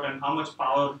figure out and how much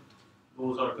power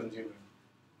those are consuming.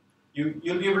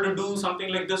 You'll be able to do something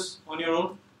like this on your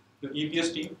own, the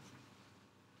EPS team.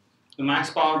 The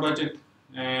max power budget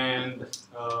and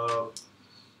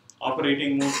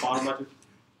operating mode power budget,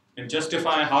 and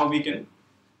justify how we can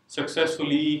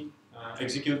successfully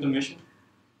execute the mission.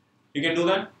 You can do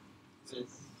that?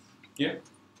 Yes. Yeah?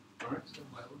 Alright. So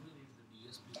why would we need the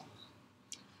DSP?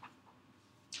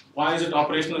 Why is it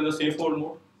operational in the safe hold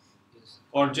mode? Yes.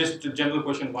 Or just a general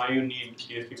question, why you need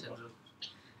DSP? General.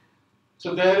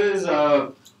 So there is,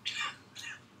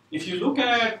 if you look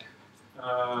at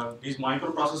these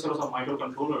microprocessors or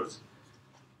microcontrollers,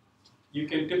 you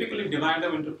can typically divide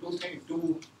them into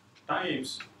two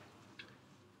types.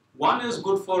 One is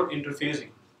good for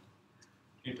interfacing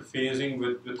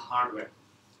with hardware.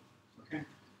 Okay.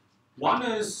 One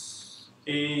is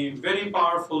a very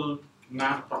powerful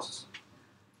math processor.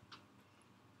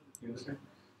 You understand?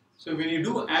 So when you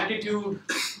do attitude,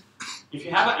 if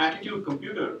you have an attitude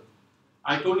computer,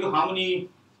 I told you how many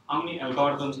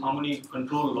algorithms, how many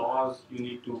control laws you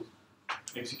need to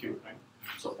execute, right?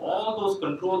 So all those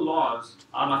control laws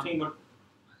are nothing but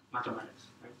mathematics,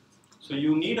 right? So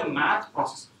you need a math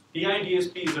processor.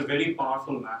 TI-DSP is a very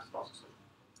powerful math processor.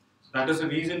 So that is the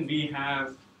reason we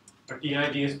have a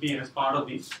TI-DSP as part of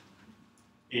the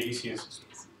ADCS system,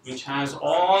 which has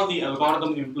all the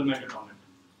algorithm implemented on it.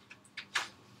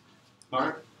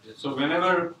 Alright? So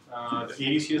whenever the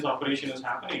ADCS operation is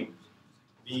happening,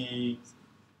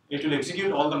 it will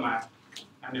execute all the math,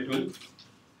 and it will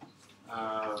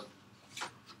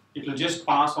just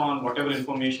pass on whatever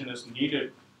information is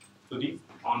needed to the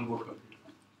onboard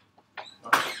computer.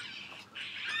 Alright.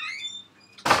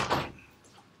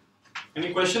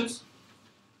 Any questions?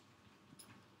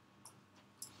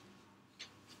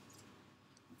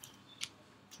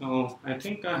 So I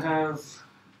think I have.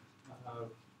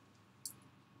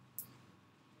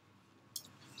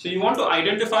 So you want to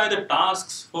identify the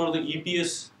tasks for the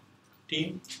EPS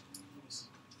team?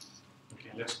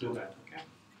 Okay, let's do that. Okay.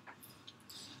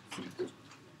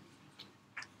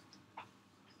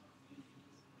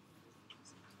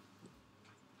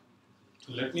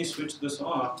 So let me switch this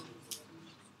off.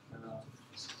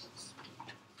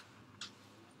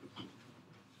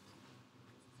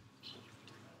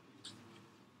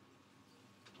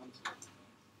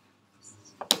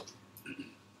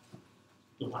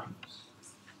 To minus.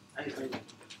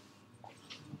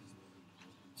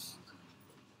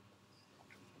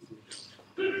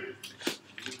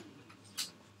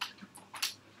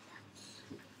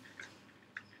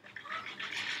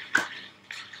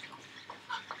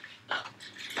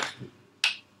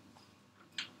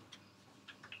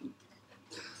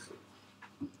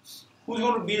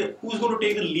 Who's going to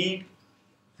take the lead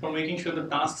for making sure the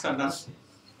tasks are done?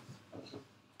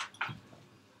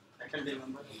 Faculty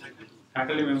member.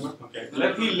 Faculty member? Okay.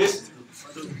 Let me list.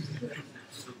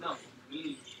 No,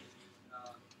 we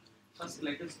first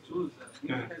let us choose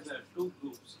Yeah. it as two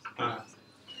groups Uh, and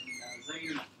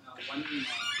assign one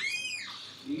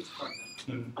lead for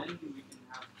them. Then we can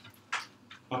have.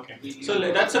 okay. So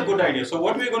that's a good idea. So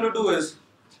what we're going to do is,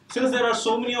 since there are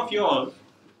so many of you all,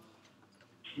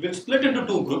 we'll split into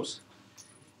two groups.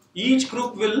 Each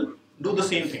group will do the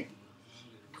same thing.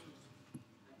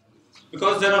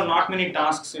 Because there are not many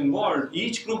tasks involved,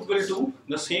 each group will do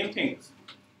the same thing.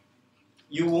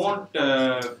 You won't,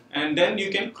 and then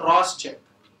you can cross-check.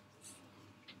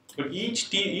 But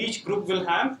each group will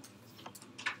have,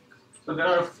 so there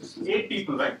are 8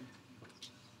 people, right?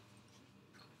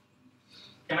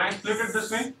 Can I split it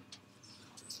this way?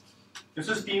 This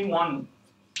is team 1.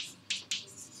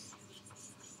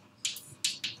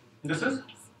 This is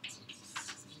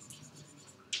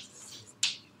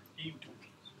team 2.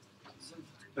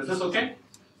 This is okay?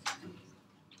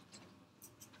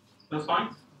 That's fine.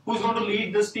 Who's going to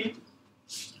lead this team?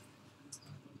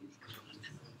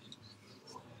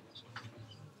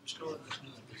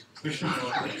 Vishnu.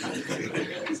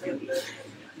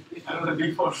 Another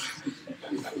default.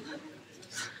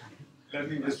 Let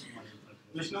me just.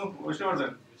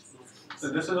 Vishnuvardhan. So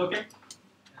this is okay?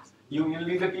 You will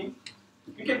lead the team?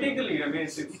 You can take the lead. I mean,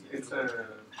 it's a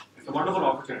wonderful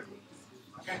opportunity.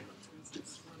 Okay?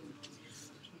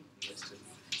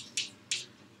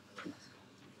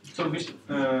 So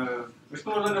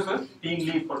Vishnuvardhan is a team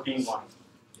lead for team 1.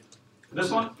 This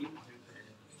one?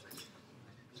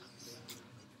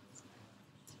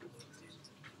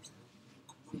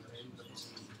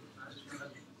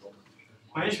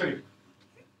 Maheshwari.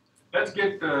 Let's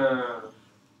get a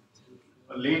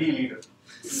lady leader.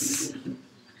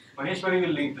 Maheshwari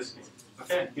will lead this team.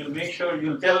 Okay? You'll make sure,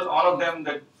 you'll tell all of them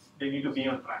that they need to be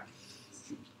on track.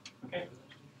 Okay?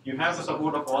 You have the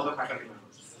support of all the faculty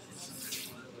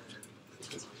members.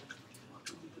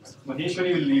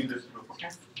 Maheshwari will lead this group. Okay?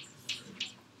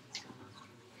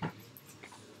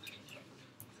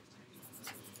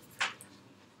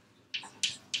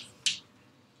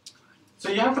 So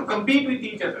you have to compete with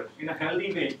each other in a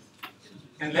healthy way,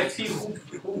 and let's see who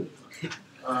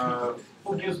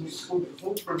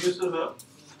produces a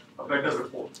better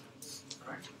report.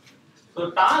 Right?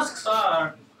 So tasks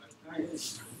are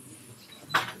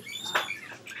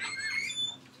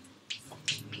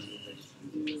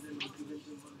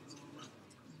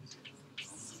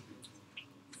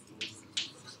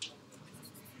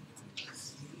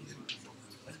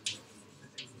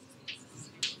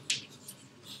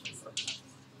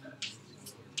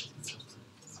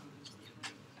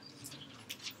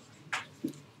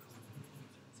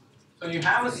so you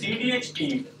have a CDH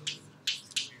team,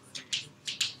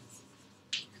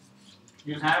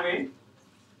 you have a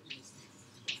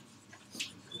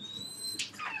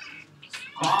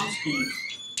comms team,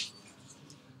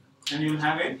 and you'll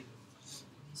have a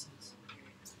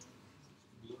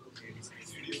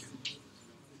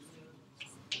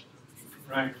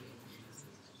right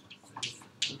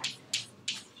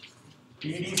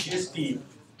PDCS team,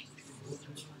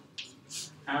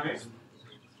 have a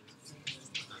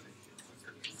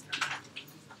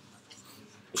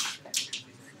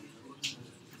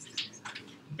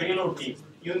payload team.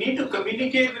 You need to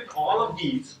communicate with all of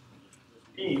these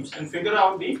teams and figure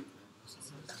out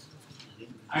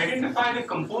identify the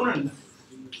component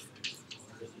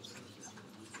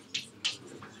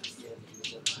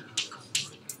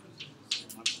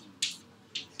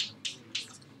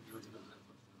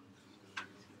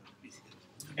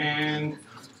and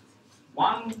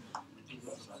one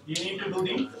you need to do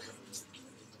the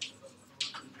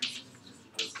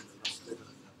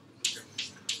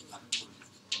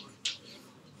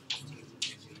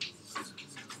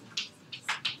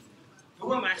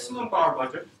a maximum power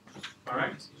budget,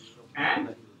 alright,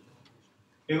 and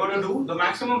you're going to do the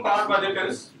maximum power budget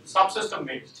is subsystem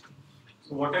based.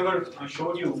 So whatever I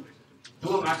showed you,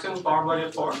 do a maximum power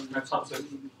budget for that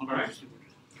subsystem, alright,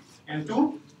 and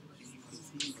two,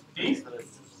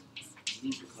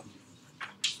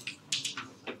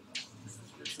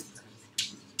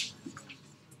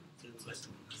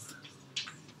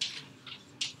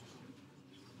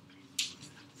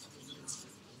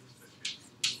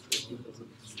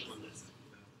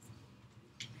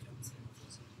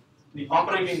 the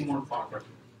operating mode power budget.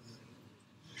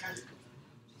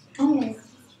 Two,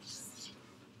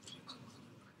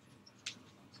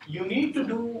 you need to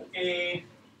do a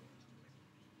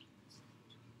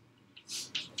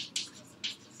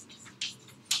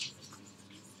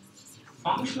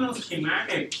functional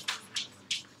schematic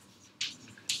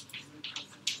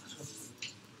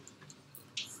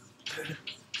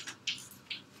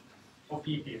of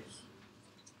EPS.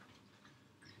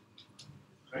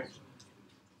 Right?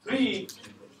 Three,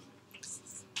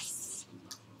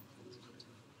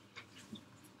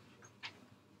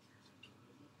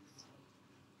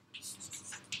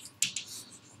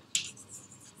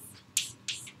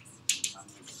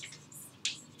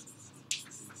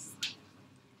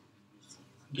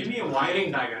 give me a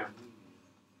wiring diagram.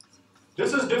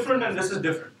 This is different and this is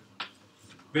different.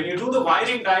 When you do the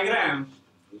wiring diagram,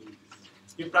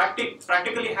 you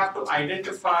practically have to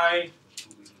identify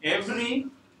every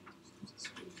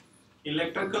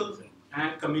electrical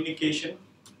and communication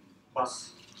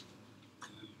bus.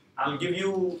 I'll give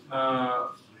you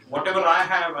whatever I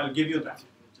have, I'll give you that.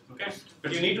 Okay,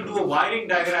 but you need to do a wiring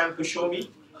diagram to show me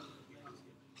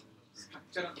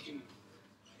Structure of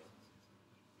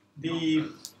the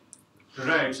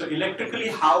right. So electrically,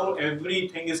 how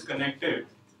everything is connected.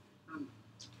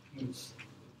 if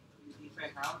I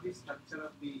have the structure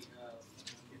of the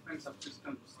different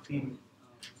subsystems Hmm.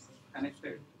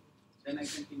 connected, then I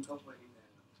can think of wiring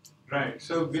diagram. Right.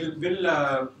 So we'll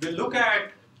look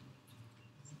at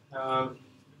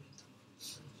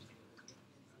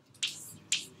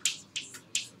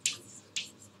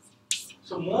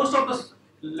so most of the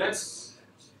let's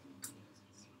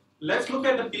look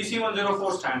at the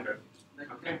PC104 standard.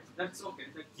 Okay. That's okay.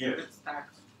 Yes. That's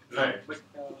tax. Right. But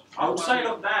Outside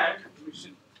of that,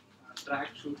 mission, track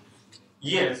shoot.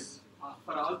 yes,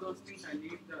 For all those things, I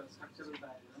need the structural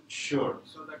diagram sure.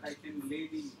 so that I can lay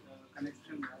the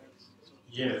connection wires. So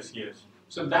Yes, yes.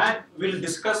 So that we'll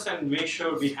discuss and make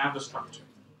sure we have the structure.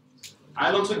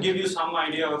 I'll also give you some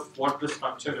idea of what the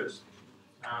structure is.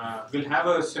 We'll have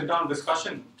a sit-down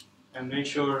discussion and make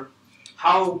sure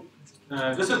how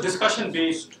this is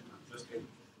discussion-based.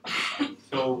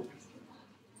 So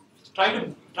try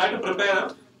to prepare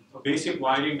a basic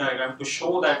wiring diagram to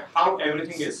show that how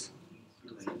everything is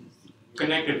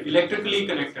connected, electrically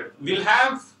connected. We'll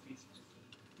have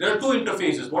there are two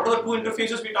interfaces. What are the two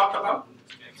interfaces we talked about?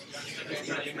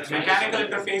 Mechanical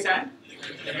interface and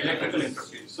electrical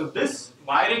interface. So this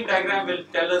wiring diagram will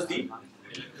tell us the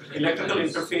electrical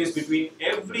interface between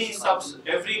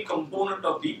every component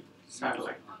of the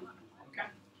satellite. Okay.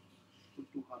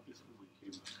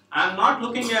 I'm not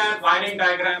looking at wiring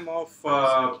diagram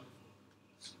of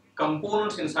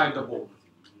components inside the board.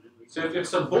 So if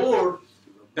it's a board,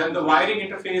 then the wiring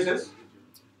interface is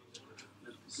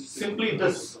simply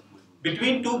this.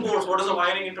 Between two boards, what is the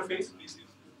wiring interface?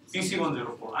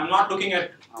 PC104. I'm not looking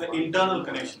at the internal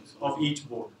connections of each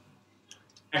board.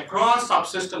 Across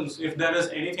subsystems, if there is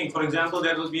anything, for example,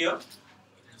 there will be a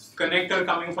connector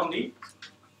coming from the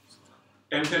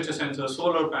temperature sensor,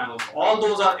 solar panels, all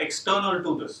those are external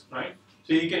to this, right?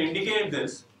 So you can indicate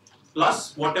this,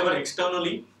 plus whatever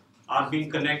externally are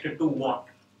being connected to what.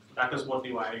 That is what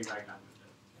the wiring diagram will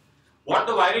do. What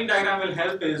the wiring diagram will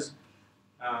help is,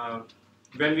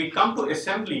 when we come to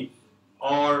assembly,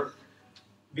 or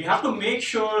we have to make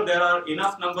sure there are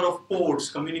enough number of ports,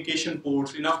 communication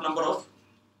ports, enough number of,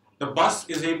 the bus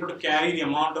is able to carry the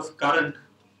amount of current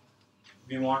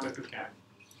we want it to carry.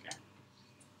 Okay.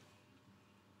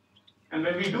 And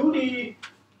when we do the,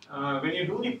 when you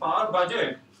do the power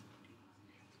budget,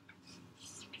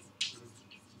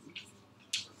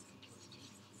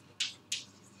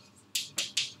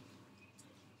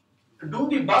 do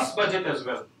the bus budget as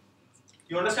well.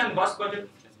 You understand bus budget?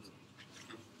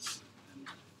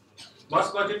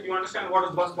 Bus budget, you understand what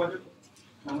is bus budget?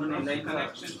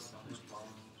 connections.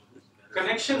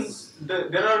 Connections,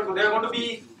 there are going to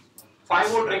be 5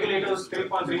 volt regulators,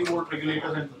 3.3 volt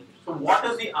regulators, and so what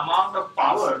is the amount of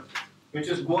power which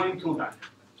is going through that?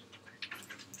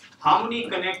 How many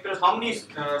connectors, how many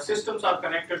systems are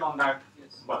connected on that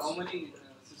Yes. bus? How many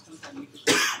systems I need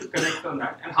to Connect on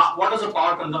that, and what is the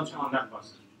power consumption on that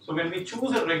bus? So when we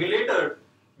choose a regulator,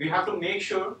 we have to make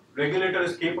sure regulator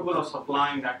is capable of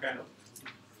supplying that kind of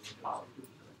power.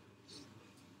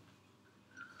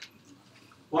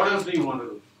 What else do you want to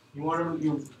do? You want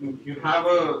to you have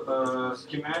a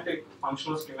schematic,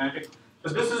 functional schematic.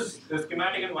 So this is the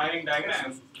schematic and wiring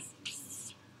diagram.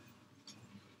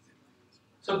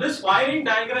 So this wiring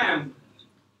diagram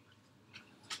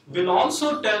will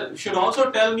also should also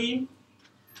tell me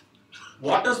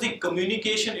what is the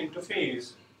communication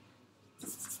interface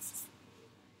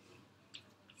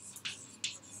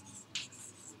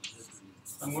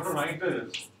I'm going to write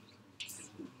this.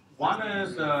 One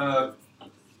is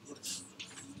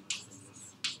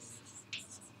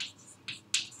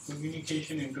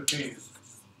communication interface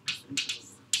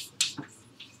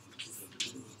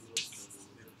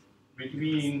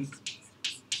between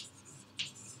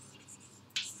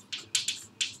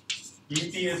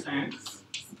UPS and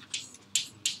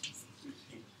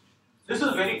this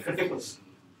is very critical.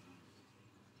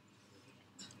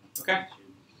 Okay?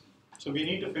 So we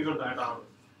need to figure that out.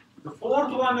 The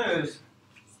fourth one is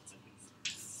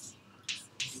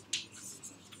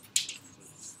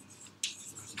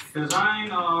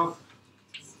design of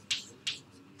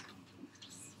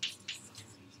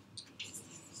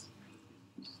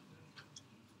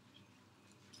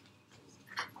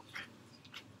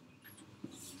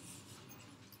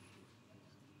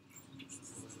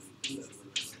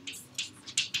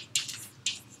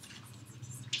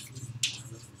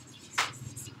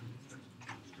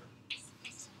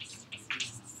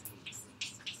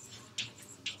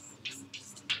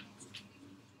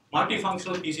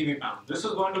multifunctional PCB panel. This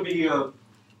is going to be a,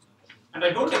 and I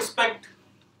don't expect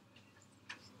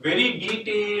very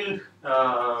detailed.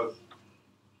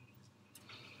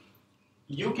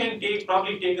 You can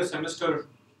probably take a semester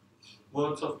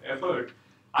worth of effort.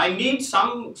 I need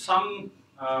some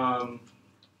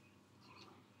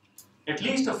at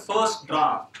least a first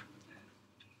draft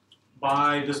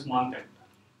by this month end.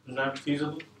 Is that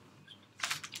feasible?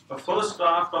 A first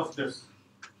draft of this.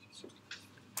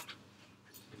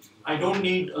 I don't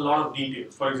need a lot of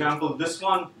details. For example, this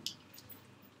one,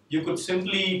 you could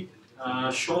simply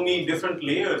show me different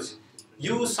layers.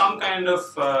 Use some kind of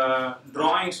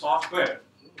drawing software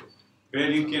where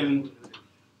you can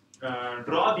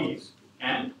draw these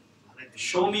and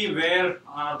show me where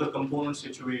are the components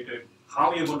situated,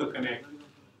 how you're going to connect,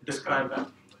 describe that.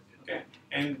 Okay,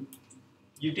 and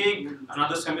you take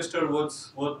another semester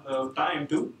worth of time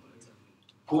to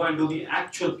go and do the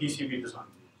actual PCB design.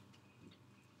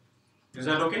 Is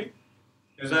that okay?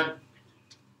 Is that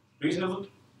reasonable?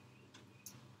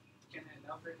 Can I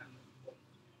elaborate on that?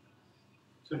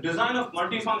 So design of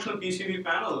multifunctional PCB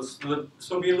panels.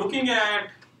 So we are looking at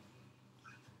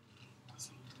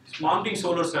mounting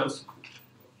solar cells.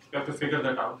 You have to figure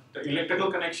that out. The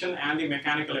electrical connection and the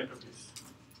mechanical interface.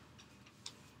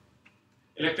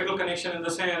 Electrical connection in the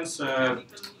sense, We're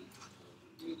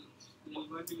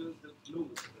going to use the glue.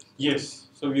 yes.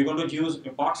 So we're going to use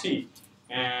epoxy,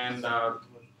 and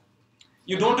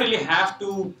you don't really have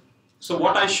to. So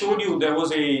what I showed you, there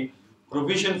was a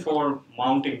provision for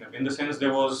mounting them. In the sense,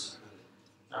 there was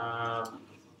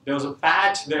a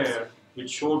patch there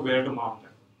which showed where to mount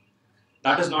them.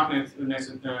 That is not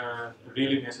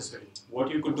really necessary.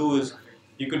 What you could do is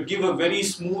you could give a very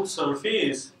smooth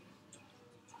surface,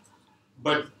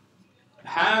 but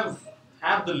have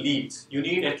the leads. You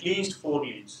need at least 4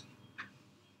 leads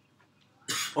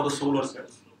for the solar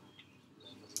cells.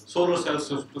 Solar cells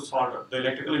to solder. The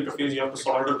electrical interface, you have to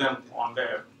solder them on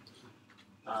there.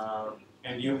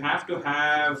 And you have to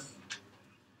have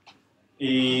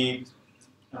a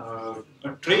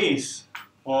trace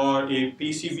or a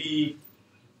PCB,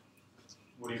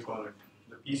 what do you call it?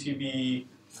 The PCB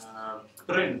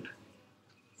print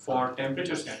for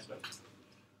temperature sensor.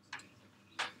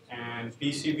 And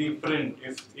PCB print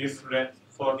if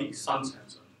for the sun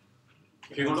sensor.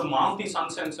 If you're going to mount the sun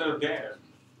sensor there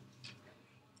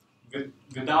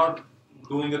without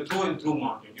doing a through and through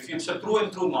mounting, if it's a through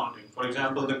and through mounting, for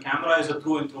example, the camera is a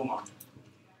through and through mounting,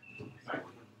 right?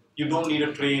 You don't need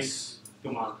a trace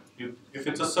to mount it. If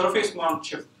it's a surface mount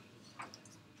chip,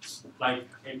 like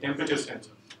a temperature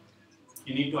sensor,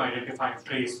 you need to identify a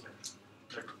trace,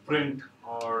 like print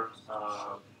or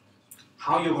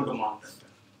how you're going to mount it.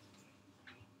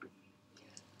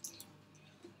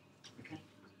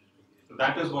 So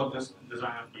that is what this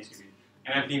design of PCB.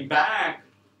 And at the back,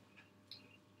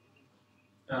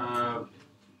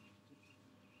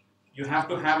 you have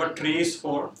to have a trace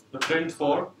for the print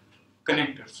for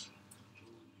connectors.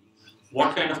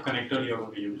 What kind of connector you are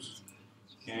going to use,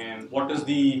 and what is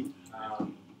the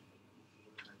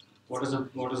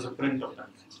print of that?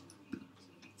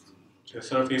 The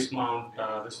surface mount,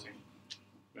 this thing,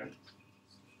 right?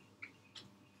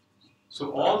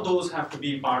 So all those have to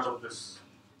be part of this.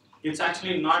 It's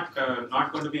actually not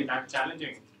going to be that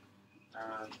challenging.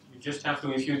 You just have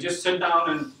to, if you just sit down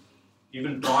and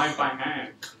even draw it by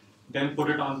hand, then put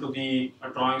it onto the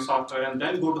drawing software, and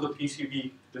then go to the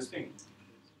PCB. This thing,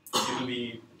 it'll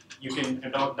be. You can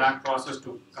adopt that process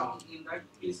to count. In that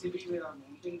PCB, we are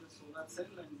mounting the solar cell,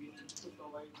 and we need to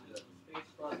provide the space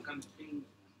for connecting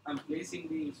and placing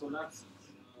the solar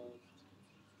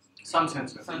Sun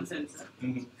sensor. sun sensor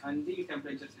Mhm. and the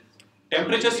temperature sensor.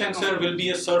 Temperature sensor will be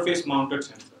a surface mounted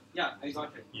sensor. Yeah, I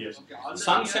got it. Yes. Okay, all the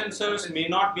Sun real sensors sensors- may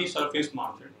not be surface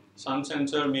mounted. Sun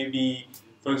sensor may be,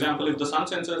 for example, if the sun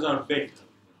sensors are big,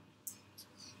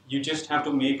 you just have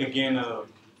to make again a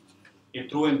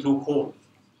through and through hole,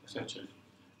 essentially,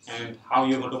 and how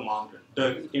you're going to mount it.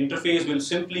 The interface will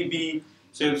simply be,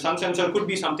 so sun sensor could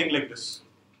be something like this.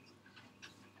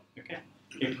 Okay,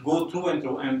 it go through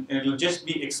and it will just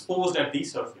be exposed at the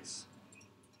surface.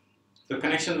 The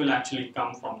connection will actually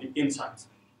come from the inside.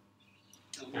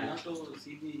 We have to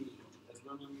see the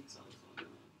ergonomics also,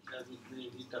 because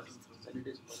it doesn't, when it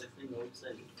is projecting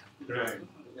outside, Right.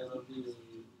 because of the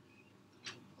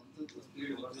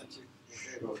speed wasn't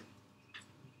Sure.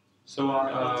 So they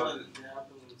have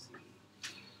to see.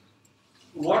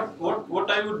 what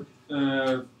I would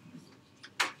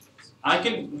I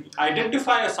can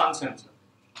identify a sun sensor,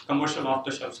 commercial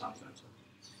off-the-shelf sun sensor,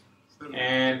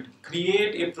 and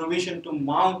create a provision to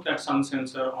mount that sun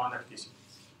sensor on that PCB.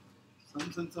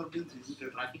 Sun sensor means is it a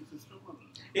tracking system or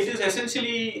It is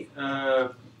essentially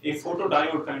a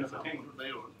photodiode kind of a thing.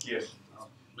 diode? Yes.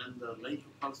 When the light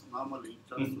falls normally, it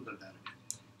turns to the direct.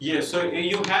 Yes, so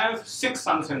you have 6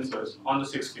 sun sensors on the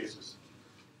 6 faces.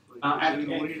 So it And-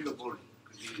 will orient the board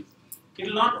continuously. It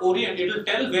will not orient, it will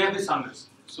tell where the sun is.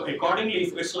 So accordingly,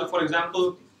 if it's like, for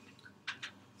example,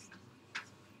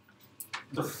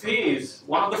 the phase,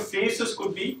 one of the faces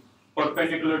could be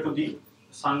perpendicular to the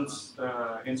sun's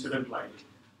incident light.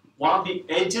 One of the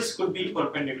edges could be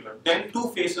perpendicular. Then 2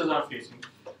 faces are facing.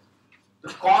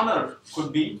 The corner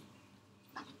could be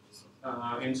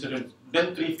incident.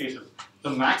 Then 3 faces. The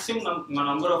maximum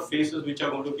number of faces which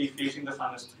are going to be facing the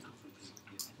sun is 3.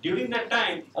 During that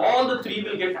time, all the 3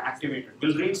 will get activated,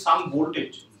 will reach some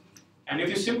voltage. And if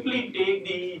you simply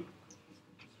take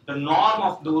the norm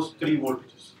of those 3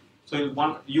 voltages, so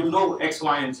you know X,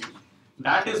 Y, and Z,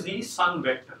 that is the sun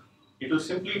vector. It will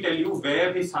simply tell you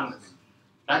where the sun is.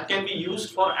 That can be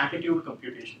used for attitude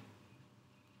computation.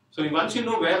 So once you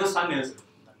know where the sun is,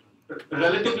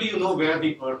 relatively you know where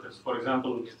the earth is. For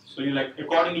example, so you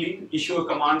accordingly issue a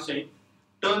command saying,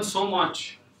 turn so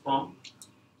much from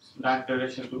that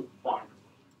direction to point.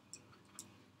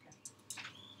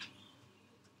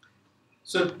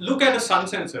 So look at a sun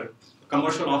sensor,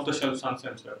 commercial off-the-shelf sun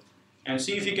sensor, and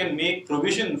see if you can make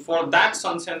provision for that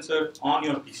sun sensor on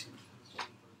your PC.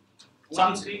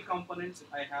 Only 3 components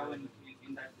I have in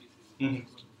that PC. Mhm.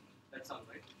 That's all,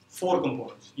 right? 4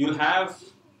 components. You have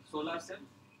Solar cell,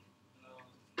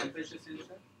 temperature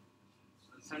sensor,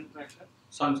 sun tracker.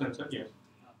 sun sensor, yes.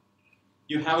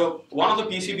 You have one of the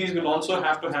PCBs will also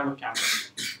have to have a camera,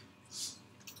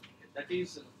 That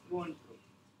is through and through.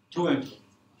 through and through.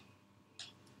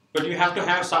 But you have to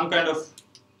have some kind of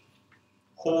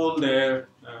hole there.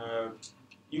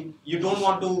 You don't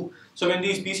want to. So when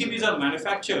these PCBs are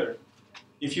manufactured,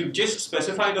 if you just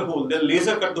specify the hole, they'll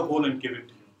laser cut the hole and give it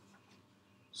to you.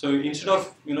 So instead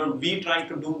of we trying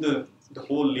to do the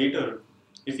hole later,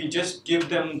 if you just give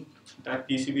them that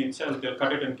PCB itself, they'll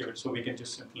cut it and give it. So we can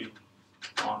just simply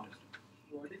mount it.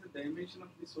 What is the dimension of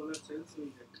the solar cells we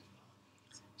get?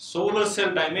 Solar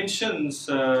cell dimensions.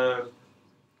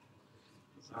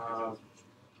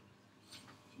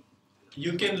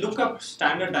 You can look up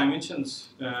standard dimensions.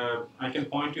 I can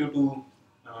point you to.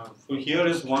 So here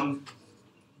is one,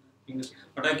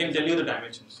 but I can tell you the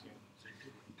dimensions.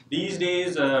 These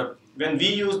days, when we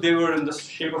used, they were in the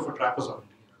shape of a trapezoid.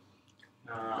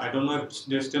 I don't know if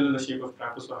they're still in the shape of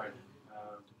trapezoid.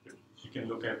 You can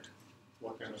look at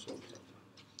what kind of solar cells.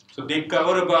 So they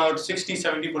cover about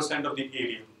 60-70% of the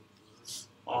area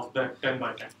of that 10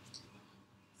 by 10.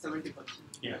 70%.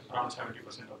 Yeah, around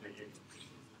 70% of the area.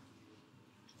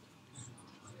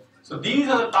 So these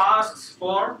are the tasks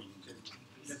for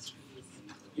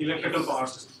electrical power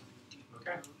system.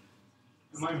 Okay.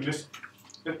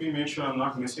 Let me make sure I'm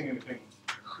not missing anything.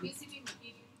 PCB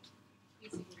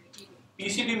material.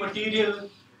 PCB material,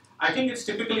 I think it's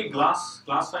typically glass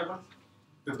fiber.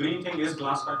 The green thing is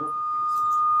glass fiber.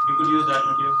 You could use that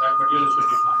material. That material should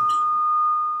be fine.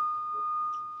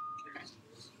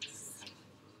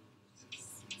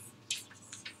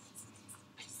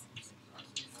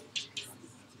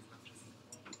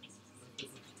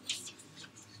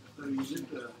 So is it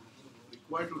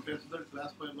required to test that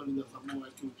glass fiber in the thermal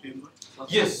vacuum chamber?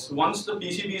 Yes, once the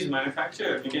PCB is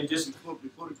manufactured, you can just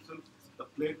Before itself, the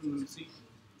plate we will see,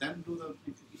 then do the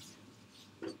PCB.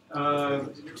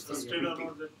 It's tested or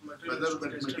not that material Whether is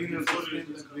that tested material before sustains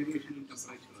it is that variation in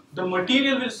temperature. the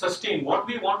material will sustain. What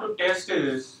we want to test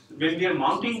is when we are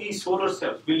mounting these solar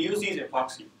cells, we'll use these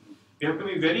epoxy. We have to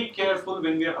be very careful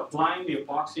when we are applying the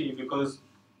epoxy because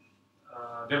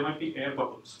there might be air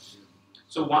bubbles.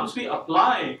 So once we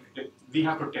apply it, we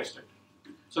have to test it.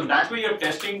 So that way you're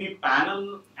testing the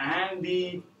panel and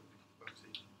the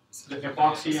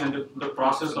epoxy and the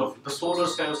process of the solar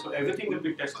cells. So everything will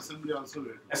be tested. Assembly also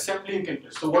will. Assembly you can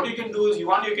test. So what you can do is you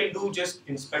can do just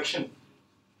inspection.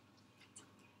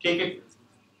 Take it,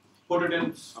 put it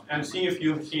in and see if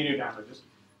you see any damages.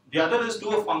 The other is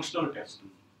do a functional test.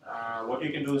 What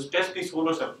you can do is test the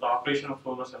solar cell, the operation of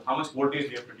solar cell, how much voltage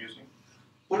they are producing.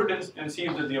 Put it in and see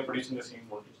if they are producing the same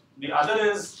voltage. The other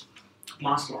is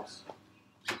mass loss.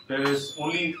 There is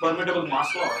only permittable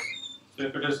mass loss. So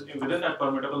if it is within that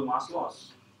permittable mass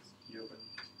loss, you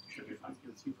should be fine.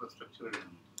 You can see for structural damage.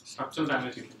 Structural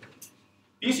damage you can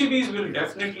do. PCBs will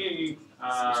definitely,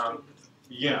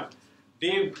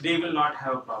 they will not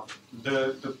have a problem.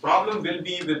 The problem will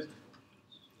be with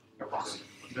epoxy.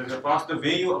 The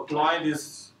way you apply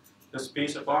the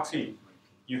space epoxy,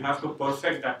 you have to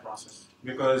perfect that process.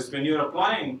 Because when you're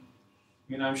applying,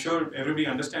 I'm sure everybody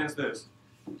understands this.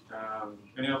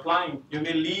 when you're applying, you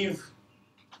may leave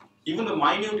even the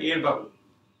minute air bubble.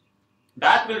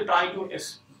 That will try to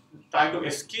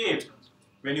escape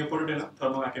when you put it in a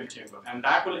thermovacuum chamber, and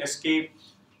that will try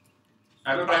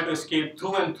to escape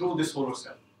through and through the solar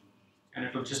cell, and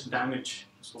it will just damage.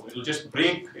 So it will just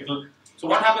break. So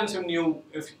what happens when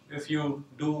if you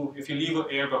leave an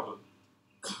air bubble?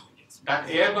 That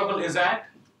air bubble is at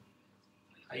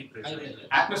High pressure.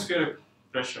 atmospheric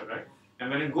pressure, right? And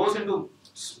when it goes into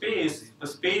space, the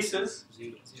space is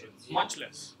much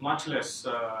less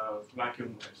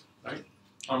vacuum-wise, right?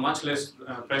 Or much less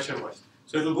pressure-wise.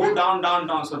 So it will go down, down,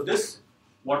 down. So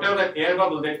whatever that air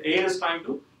bubble, that air is trying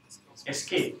to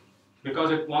escape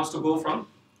because it wants to go from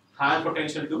higher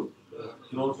potential to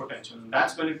lower potential. And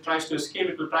that's when it tries to escape.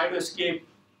 It will try to escape.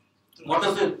 What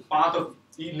is the path of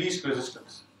least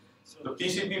resistance? The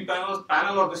PCB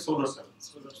panel or the solar cell?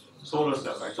 Solar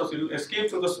cell, right? So it will escape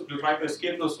through it will try to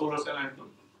escape the solar cell and it will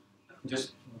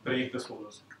just break the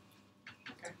solar cell.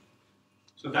 Okay.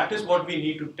 So that is what we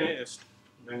need to test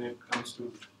when it comes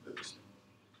to this.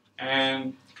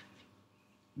 And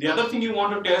the other thing you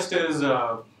want to test is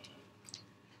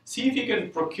see if you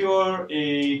can procure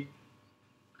a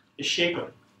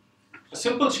shaker. A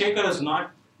simple shaker is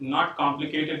not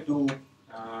complicated to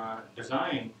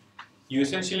design. You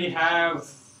essentially have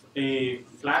a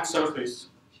flat surface,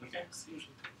 okay,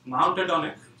 mounted on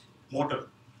a motor.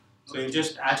 So you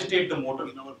just agitate the motor.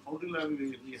 In our foundry lab,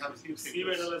 we have Sieve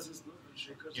analysis, no?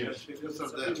 Shakers. Yes. shakers are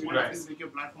there. We Right. can make a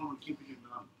platform and keep it in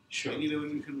run. Sure. Any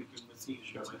revolution we can see.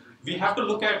 Sure. We have to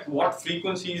look at what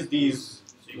frequencies these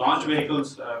launch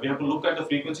vehicles, we have to look at the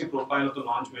frequency profile of the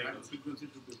launch That vehicles. frequency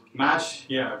to be able to Match,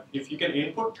 yeah, if you can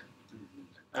input,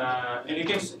 and you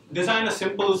can design a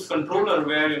simple controller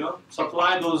where,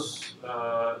 supply those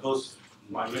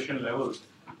vibration levels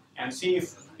and see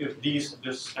if this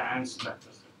stands like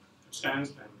this. It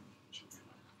stands, then it should be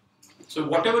fine. So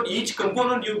whatever each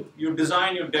component you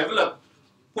design, you develop,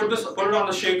 put it on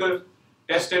the shaker,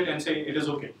 test it and say it is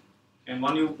okay. And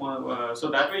so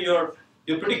that way you're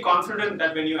pretty confident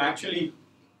that when you actually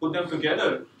put them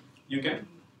together, it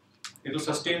will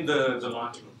sustain the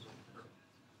launch.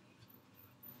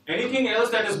 Anything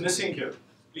else that is missing here?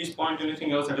 Please point to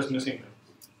anything else that is missing here.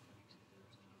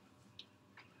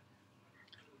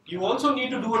 You also need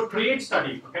to do a trade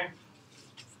study, okay?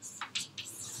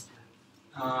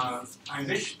 I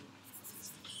wish.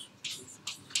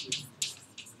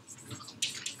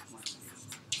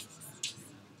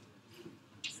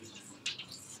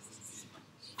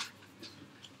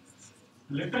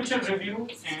 Literature review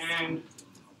and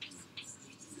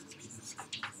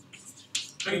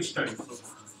trade study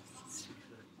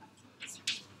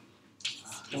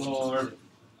for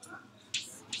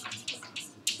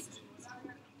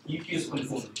EPS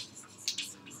components.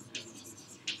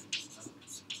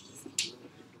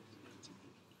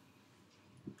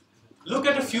 Look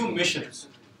at a few missions.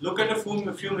 Look at a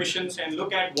few missions and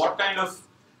look at what kind of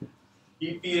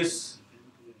EPS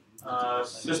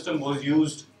system was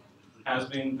used, have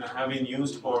been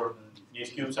used for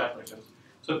these CubeSat missions.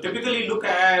 So typically look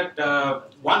at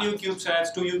 1U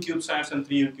CubeSats, 2U CubeSats, and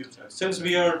 3U CubeSats. Since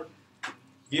we are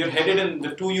headed in the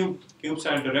 2U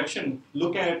CubeSat direction,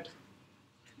 look at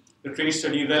the trade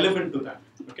study relevant to that.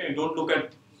 Okay, don't look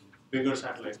at bigger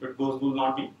satellites, but those will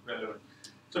not be relevant.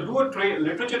 So do a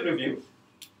literature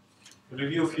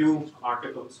review a few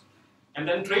articles, and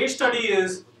then trade study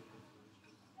is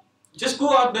just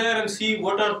go out there and see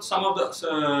what are some of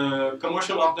the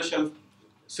commercial off-the-shelf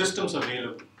systems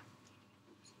available.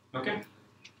 Okay,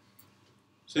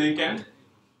 so you can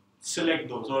select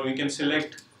those, or we can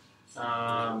select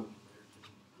the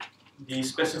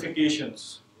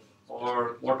specifications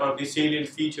or what are the salient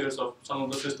features of some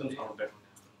of the systems out there.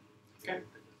 Okay.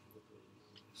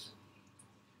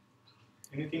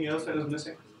 Anything else that is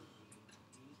missing?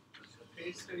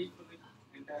 Trade study for the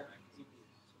entire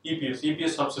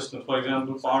EPS subsystems, for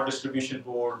example, power distribution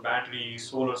board, batteries,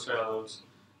 solar cells.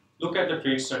 Look at the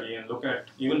trade study and look at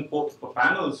even for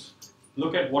panels.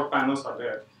 Look at what panels are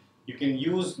there. You can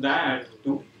use that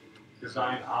to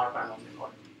design our panels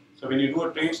accordingly. So when you do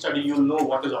a trade study, you'll know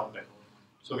what is out there.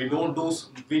 So we don't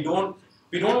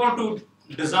want to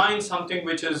design something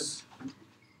which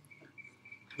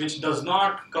does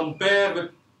not compare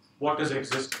with what is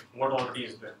existing, what already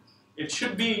is there. It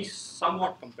should be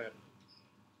somewhat comparable,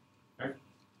 right?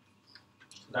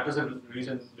 That is the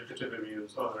reason literature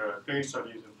reviews or trade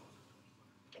studies is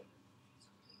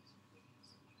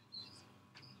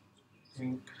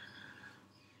important.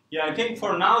 I think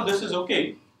for now this is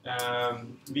okay.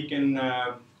 We can,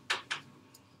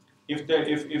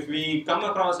 if we come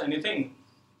across anything,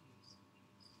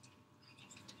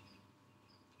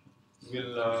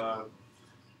 will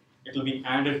it will be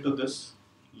added to this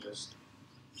list.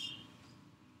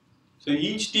 So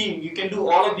each team, you can do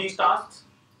all of these tasks.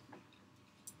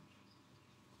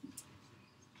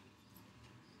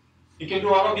 You can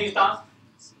do all of these tasks.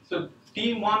 So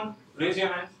team 1, raise your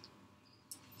hand.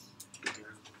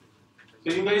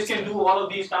 So you guys can do all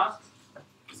of these tasks?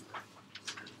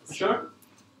 Sure?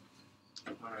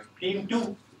 Alright. Team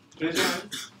 2, raise your hand.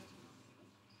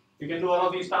 You can do all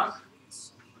of these tasks?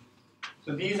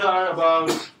 So these are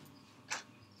about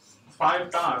 5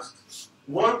 tasks.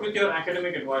 Work with your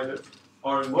academic advisors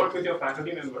or work with your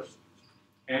faculty members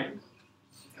and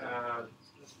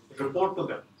report to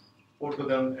them. Report to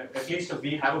them, at least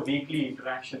we have a weekly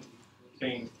interaction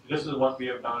saying this is what we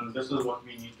have done, this is what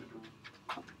we need to do.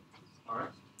 Alright?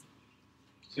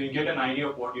 So you get an idea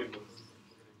of what you're doing.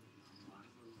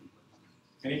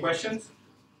 Any questions?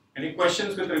 Any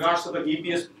questions with regards to the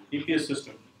EPS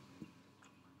system?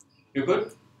 You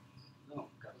good? No,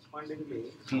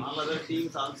 correspondingly, all other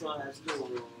teams also has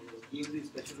to give the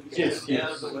specifications. Yes, They yes.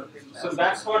 have to work in So that.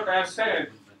 that's what I've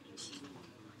said.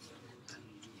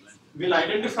 We'll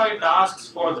identify tasks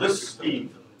for this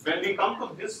team. When we come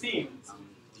to this team,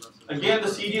 again the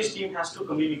CDS team has to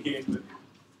communicate with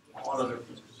all other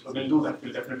teams. So we'll do that.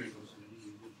 We'll definitely do that.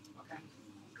 Okay.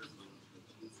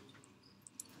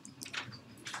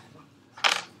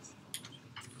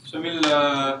 So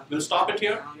we'll stop it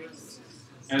here,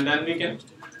 and then we can.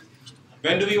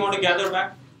 When do we want to gather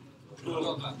back? 2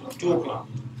 o'clock. 2 o'clock.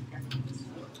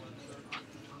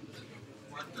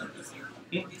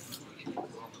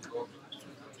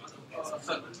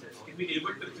 Sir, can we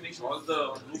able to finish all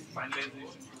the group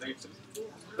finalization right?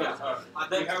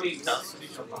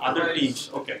 Other teams.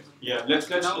 Okay. Yeah. Let's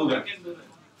Now do we that. can do that.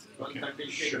 Okay. Can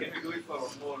Sure. we do it for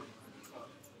one more?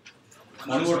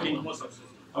 One more team. One more subject.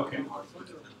 Okay.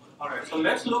 All right. So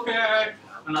let's look at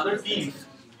another team.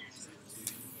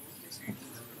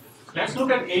 Let's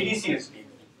look at ADCS team.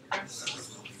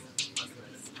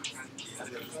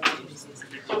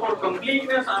 So for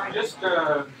completeness, I'm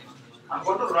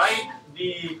going to write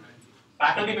the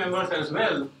faculty members as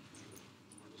well.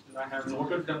 And I have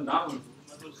noted them down.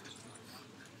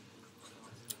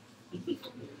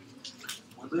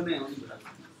 ಮೊದಲನೇ ಒಂದು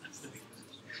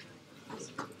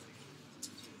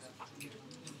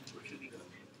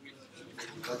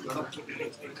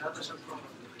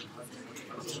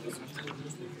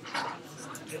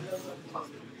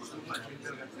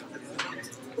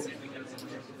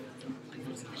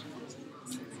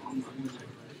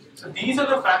So these are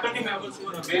the faculty members who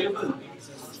are available.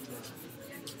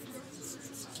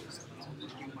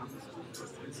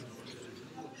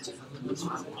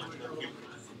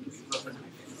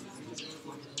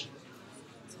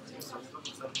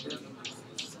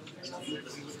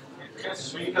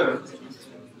 Yes, Sridhar.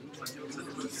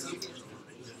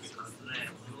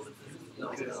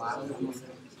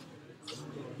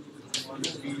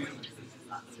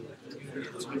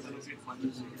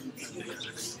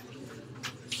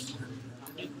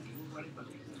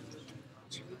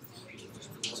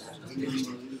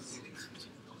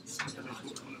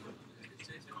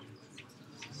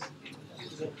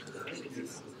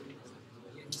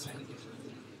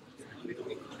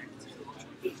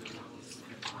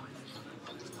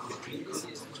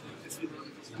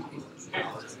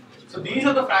 So these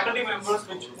are the faculty members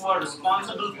who are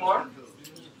responsible for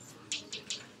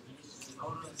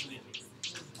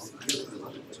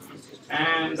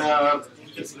and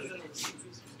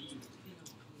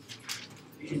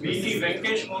VT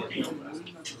Venkatesh Murthy.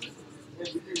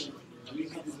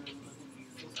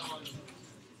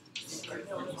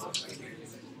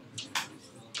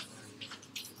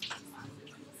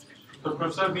 So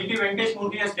Professor VT Venkatesh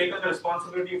Murthy has taken the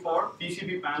responsibility for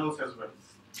PCB panels as well.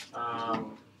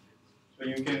 So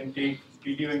you can take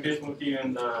VT Venkatesh Murthy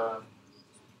and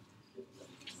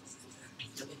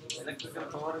electrical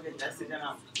ಪವರ್ಗೆ ಜಾಸ್ತಿ ಜನ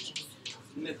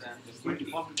ಇಲ್ಲೇ Full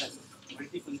department ಆಯ್ತು.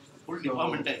 Full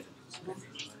department ಆಯ್ತು.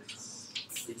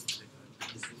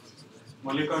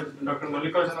 Dr.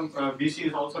 Mallikarjunam BC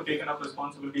is also taken up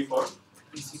responsibility for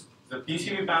the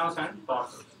PCB panels and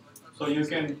process. So you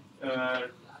can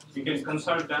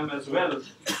consult them as well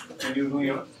when you do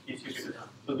your PCB design.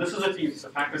 So this is a team,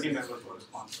 the faculty members who are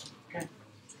responsible. Okay.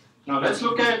 Now let's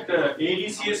look at the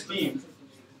ADCS team.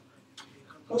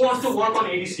 Who wants to work on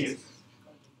ADCS?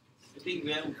 I think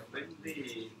we have paid the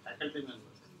faculty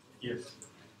members. Yes.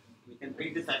 We can pay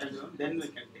the faculty members, then we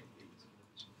can take the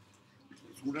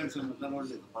Students ಅಂತ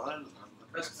ನೋಡ್ಲಿಕ್ಕೆ ಪರವಾಗಿಲ್ಲ.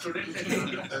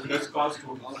 Let's call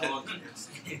students.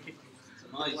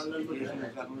 no issue.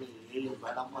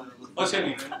 What's your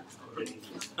name?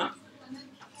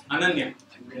 Ananya.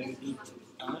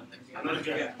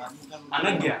 Anagya.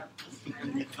 ANAI.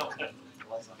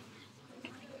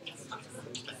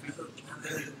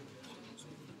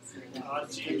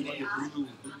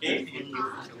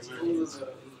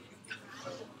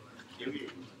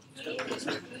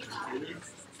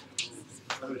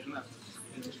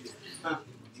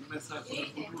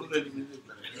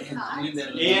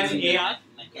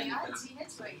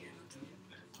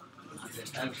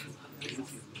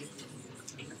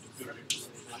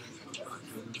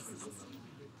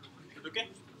 Okay.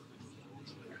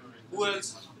 Who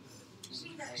else?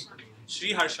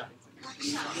 Sri Harsha.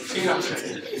 Sri Harsha.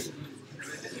 Is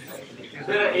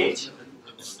there a H?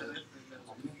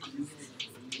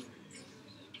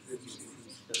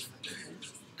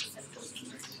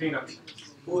 Sri Harsha.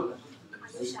 Who?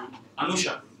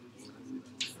 Anusha.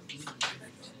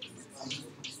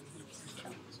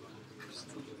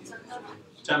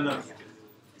 Chandan.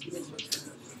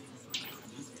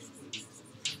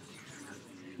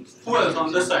 Who else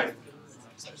on this side?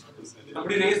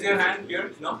 Somebody raise their hand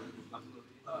here? No?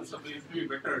 So it will be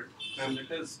better.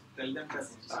 Let us tell them that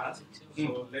task.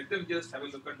 So let them just have a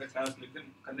look at the task. Let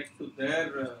them connect to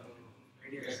their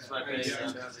idea.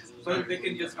 So they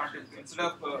can just contact instead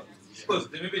of. Of course,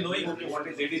 they may be knowing what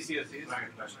is ADCS is.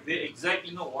 They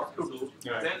exactly know what to do.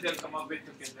 Right. Then they'll come up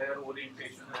with their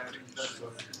orientation, their interest.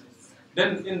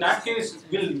 Then in that case,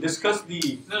 we'll discuss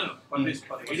the. No. For this,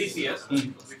 for ADCS,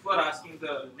 before asking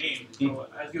the name, so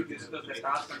as you discuss the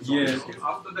task and so Yes. on,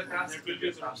 after the task, it will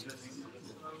be translating.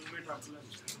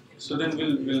 So then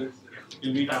we'll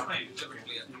meet That's up. fine.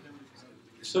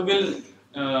 So we'll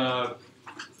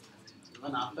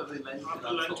Even after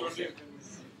the lunch,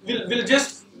 we'll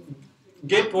just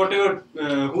get whatever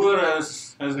whoever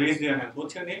has raised their hand.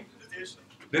 What's your name?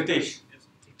 Ritesh.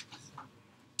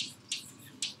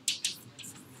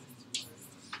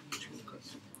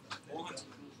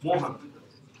 Mohan.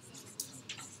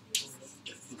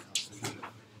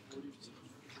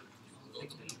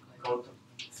 Gautam.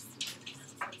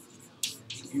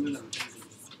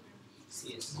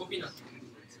 Gopinath.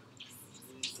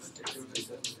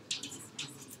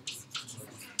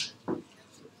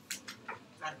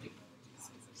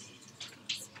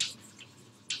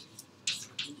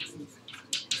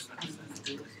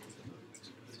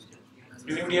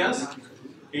 Anybody else?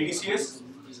 ADCS?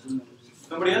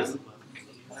 Somebody else?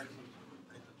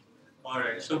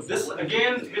 Alright, so this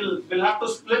again we'll have to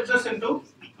split this into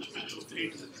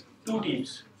two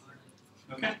teams.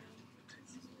 Okay?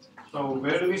 So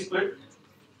where do we split?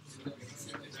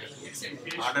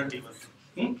 Odd and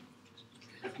even.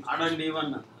 Odd and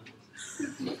even.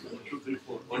 2, 3,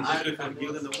 4. 1, 2, 3, 4.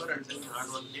 Give the number and then add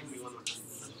one team, give one.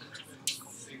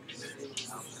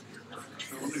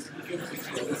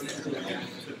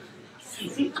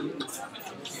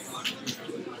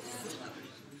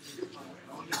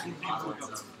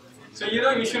 So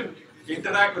you should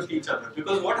interact with each other,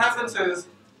 because what happens is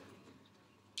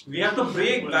we have to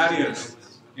break barriers,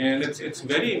 and it's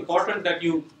very important that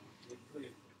you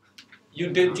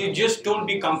just don't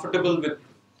be comfortable with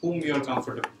whom you are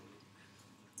comfortable.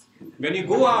 When you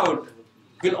go out,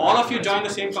 will all of you join the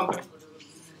same company,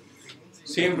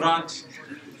 same branch?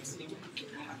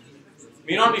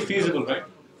 May not be feasible, right?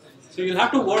 So you'll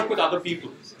have to work with other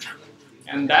people,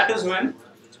 and that is when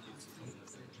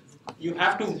you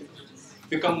have to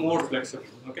become more flexible.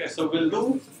 Okay, so we'll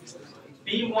do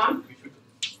team 1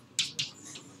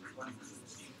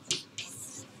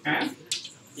 and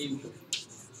team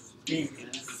 2.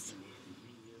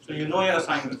 So you know your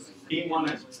assignments, team 1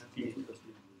 and team 2.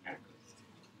 Okay.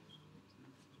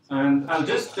 And I'll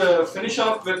just finish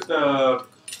off with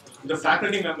the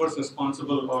faculty members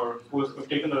responsible or who have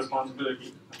taken the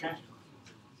responsibility. Okay.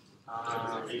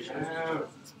 We have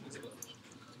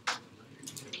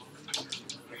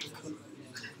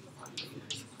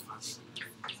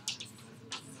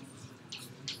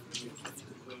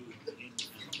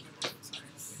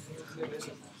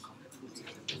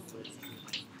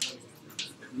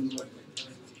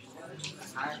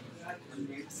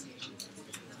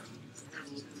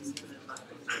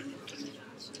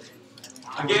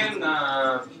again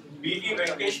BT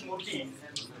Venkatesh Murthy.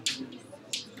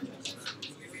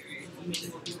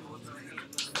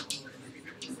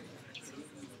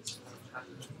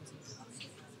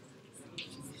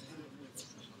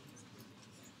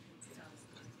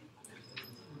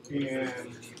 And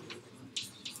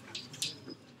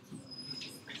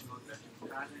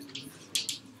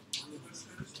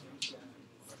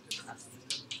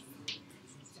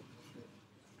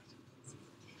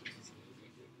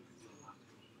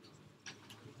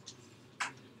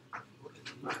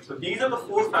so these are the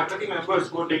 4 faculty members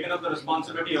who have taken up the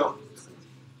responsibility of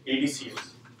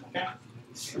ADCS. Okay.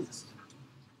 So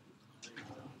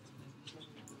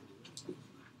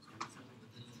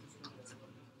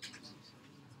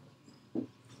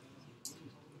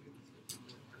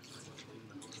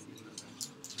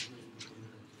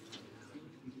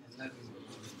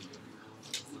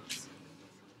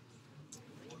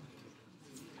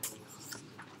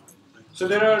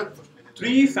there are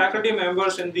 3 faculty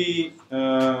members in the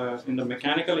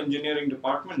mechanical engineering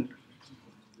department.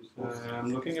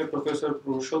 I'm looking at Professor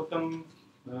Purushottam,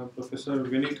 Professor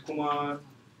Vinit Kumar,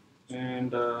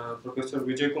 and Professor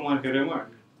Vijay Kumar Hiremat.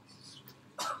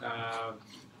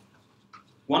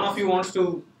 One of you wants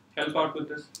to help out with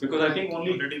this? Because I think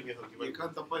only... Already we have given.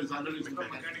 Ekantappa is already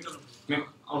mechanical.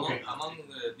 Okay. Among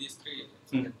these 3,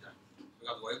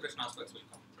 because vibration aspects will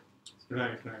come.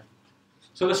 Right.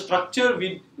 So the structure,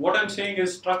 what I'm saying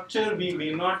is structure, we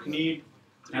may not need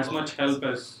as much help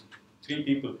as 3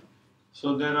 people.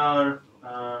 So there are,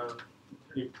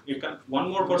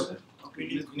 one more person?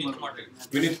 Vinit Kumar.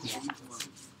 Vinit Kumar.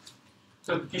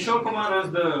 So Kishore Kumar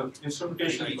is the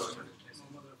instrumentation person.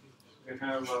 We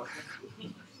have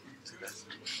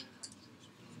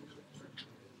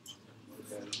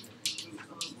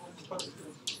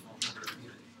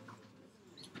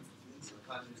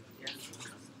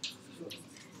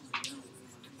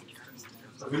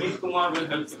Vinit Kumar will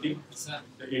help the team,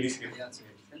 the ADC.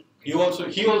 He also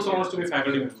wants to be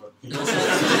faculty member.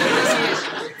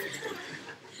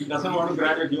 He doesn't want to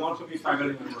graduate, he wants to be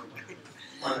faculty member.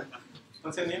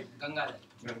 What's your name? Ganga.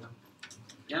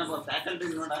 ಏನಪ್ಪ faculty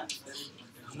ನೋಡ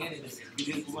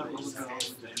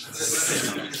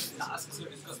tasks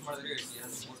discuss ಮಾಡಿದ್ರೆ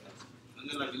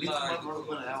ಹಂಗಲ್ಲ village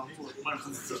ನೋಡ್ಕೊಂಡು ಯಾವ work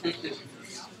ಮಾಡ್ತಾರೆ.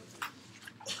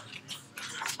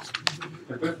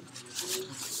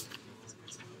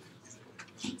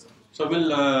 So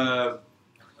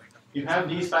you have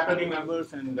these faculty members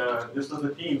and this is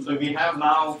the team. So we have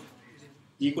now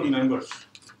equal members,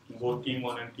 both team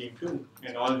 1 and team 2,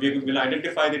 and all we will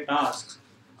identify the tasks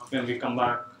when we come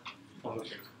back from the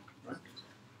break. Right?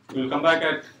 We will come back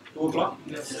at 2 o'clock.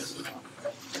 Yes.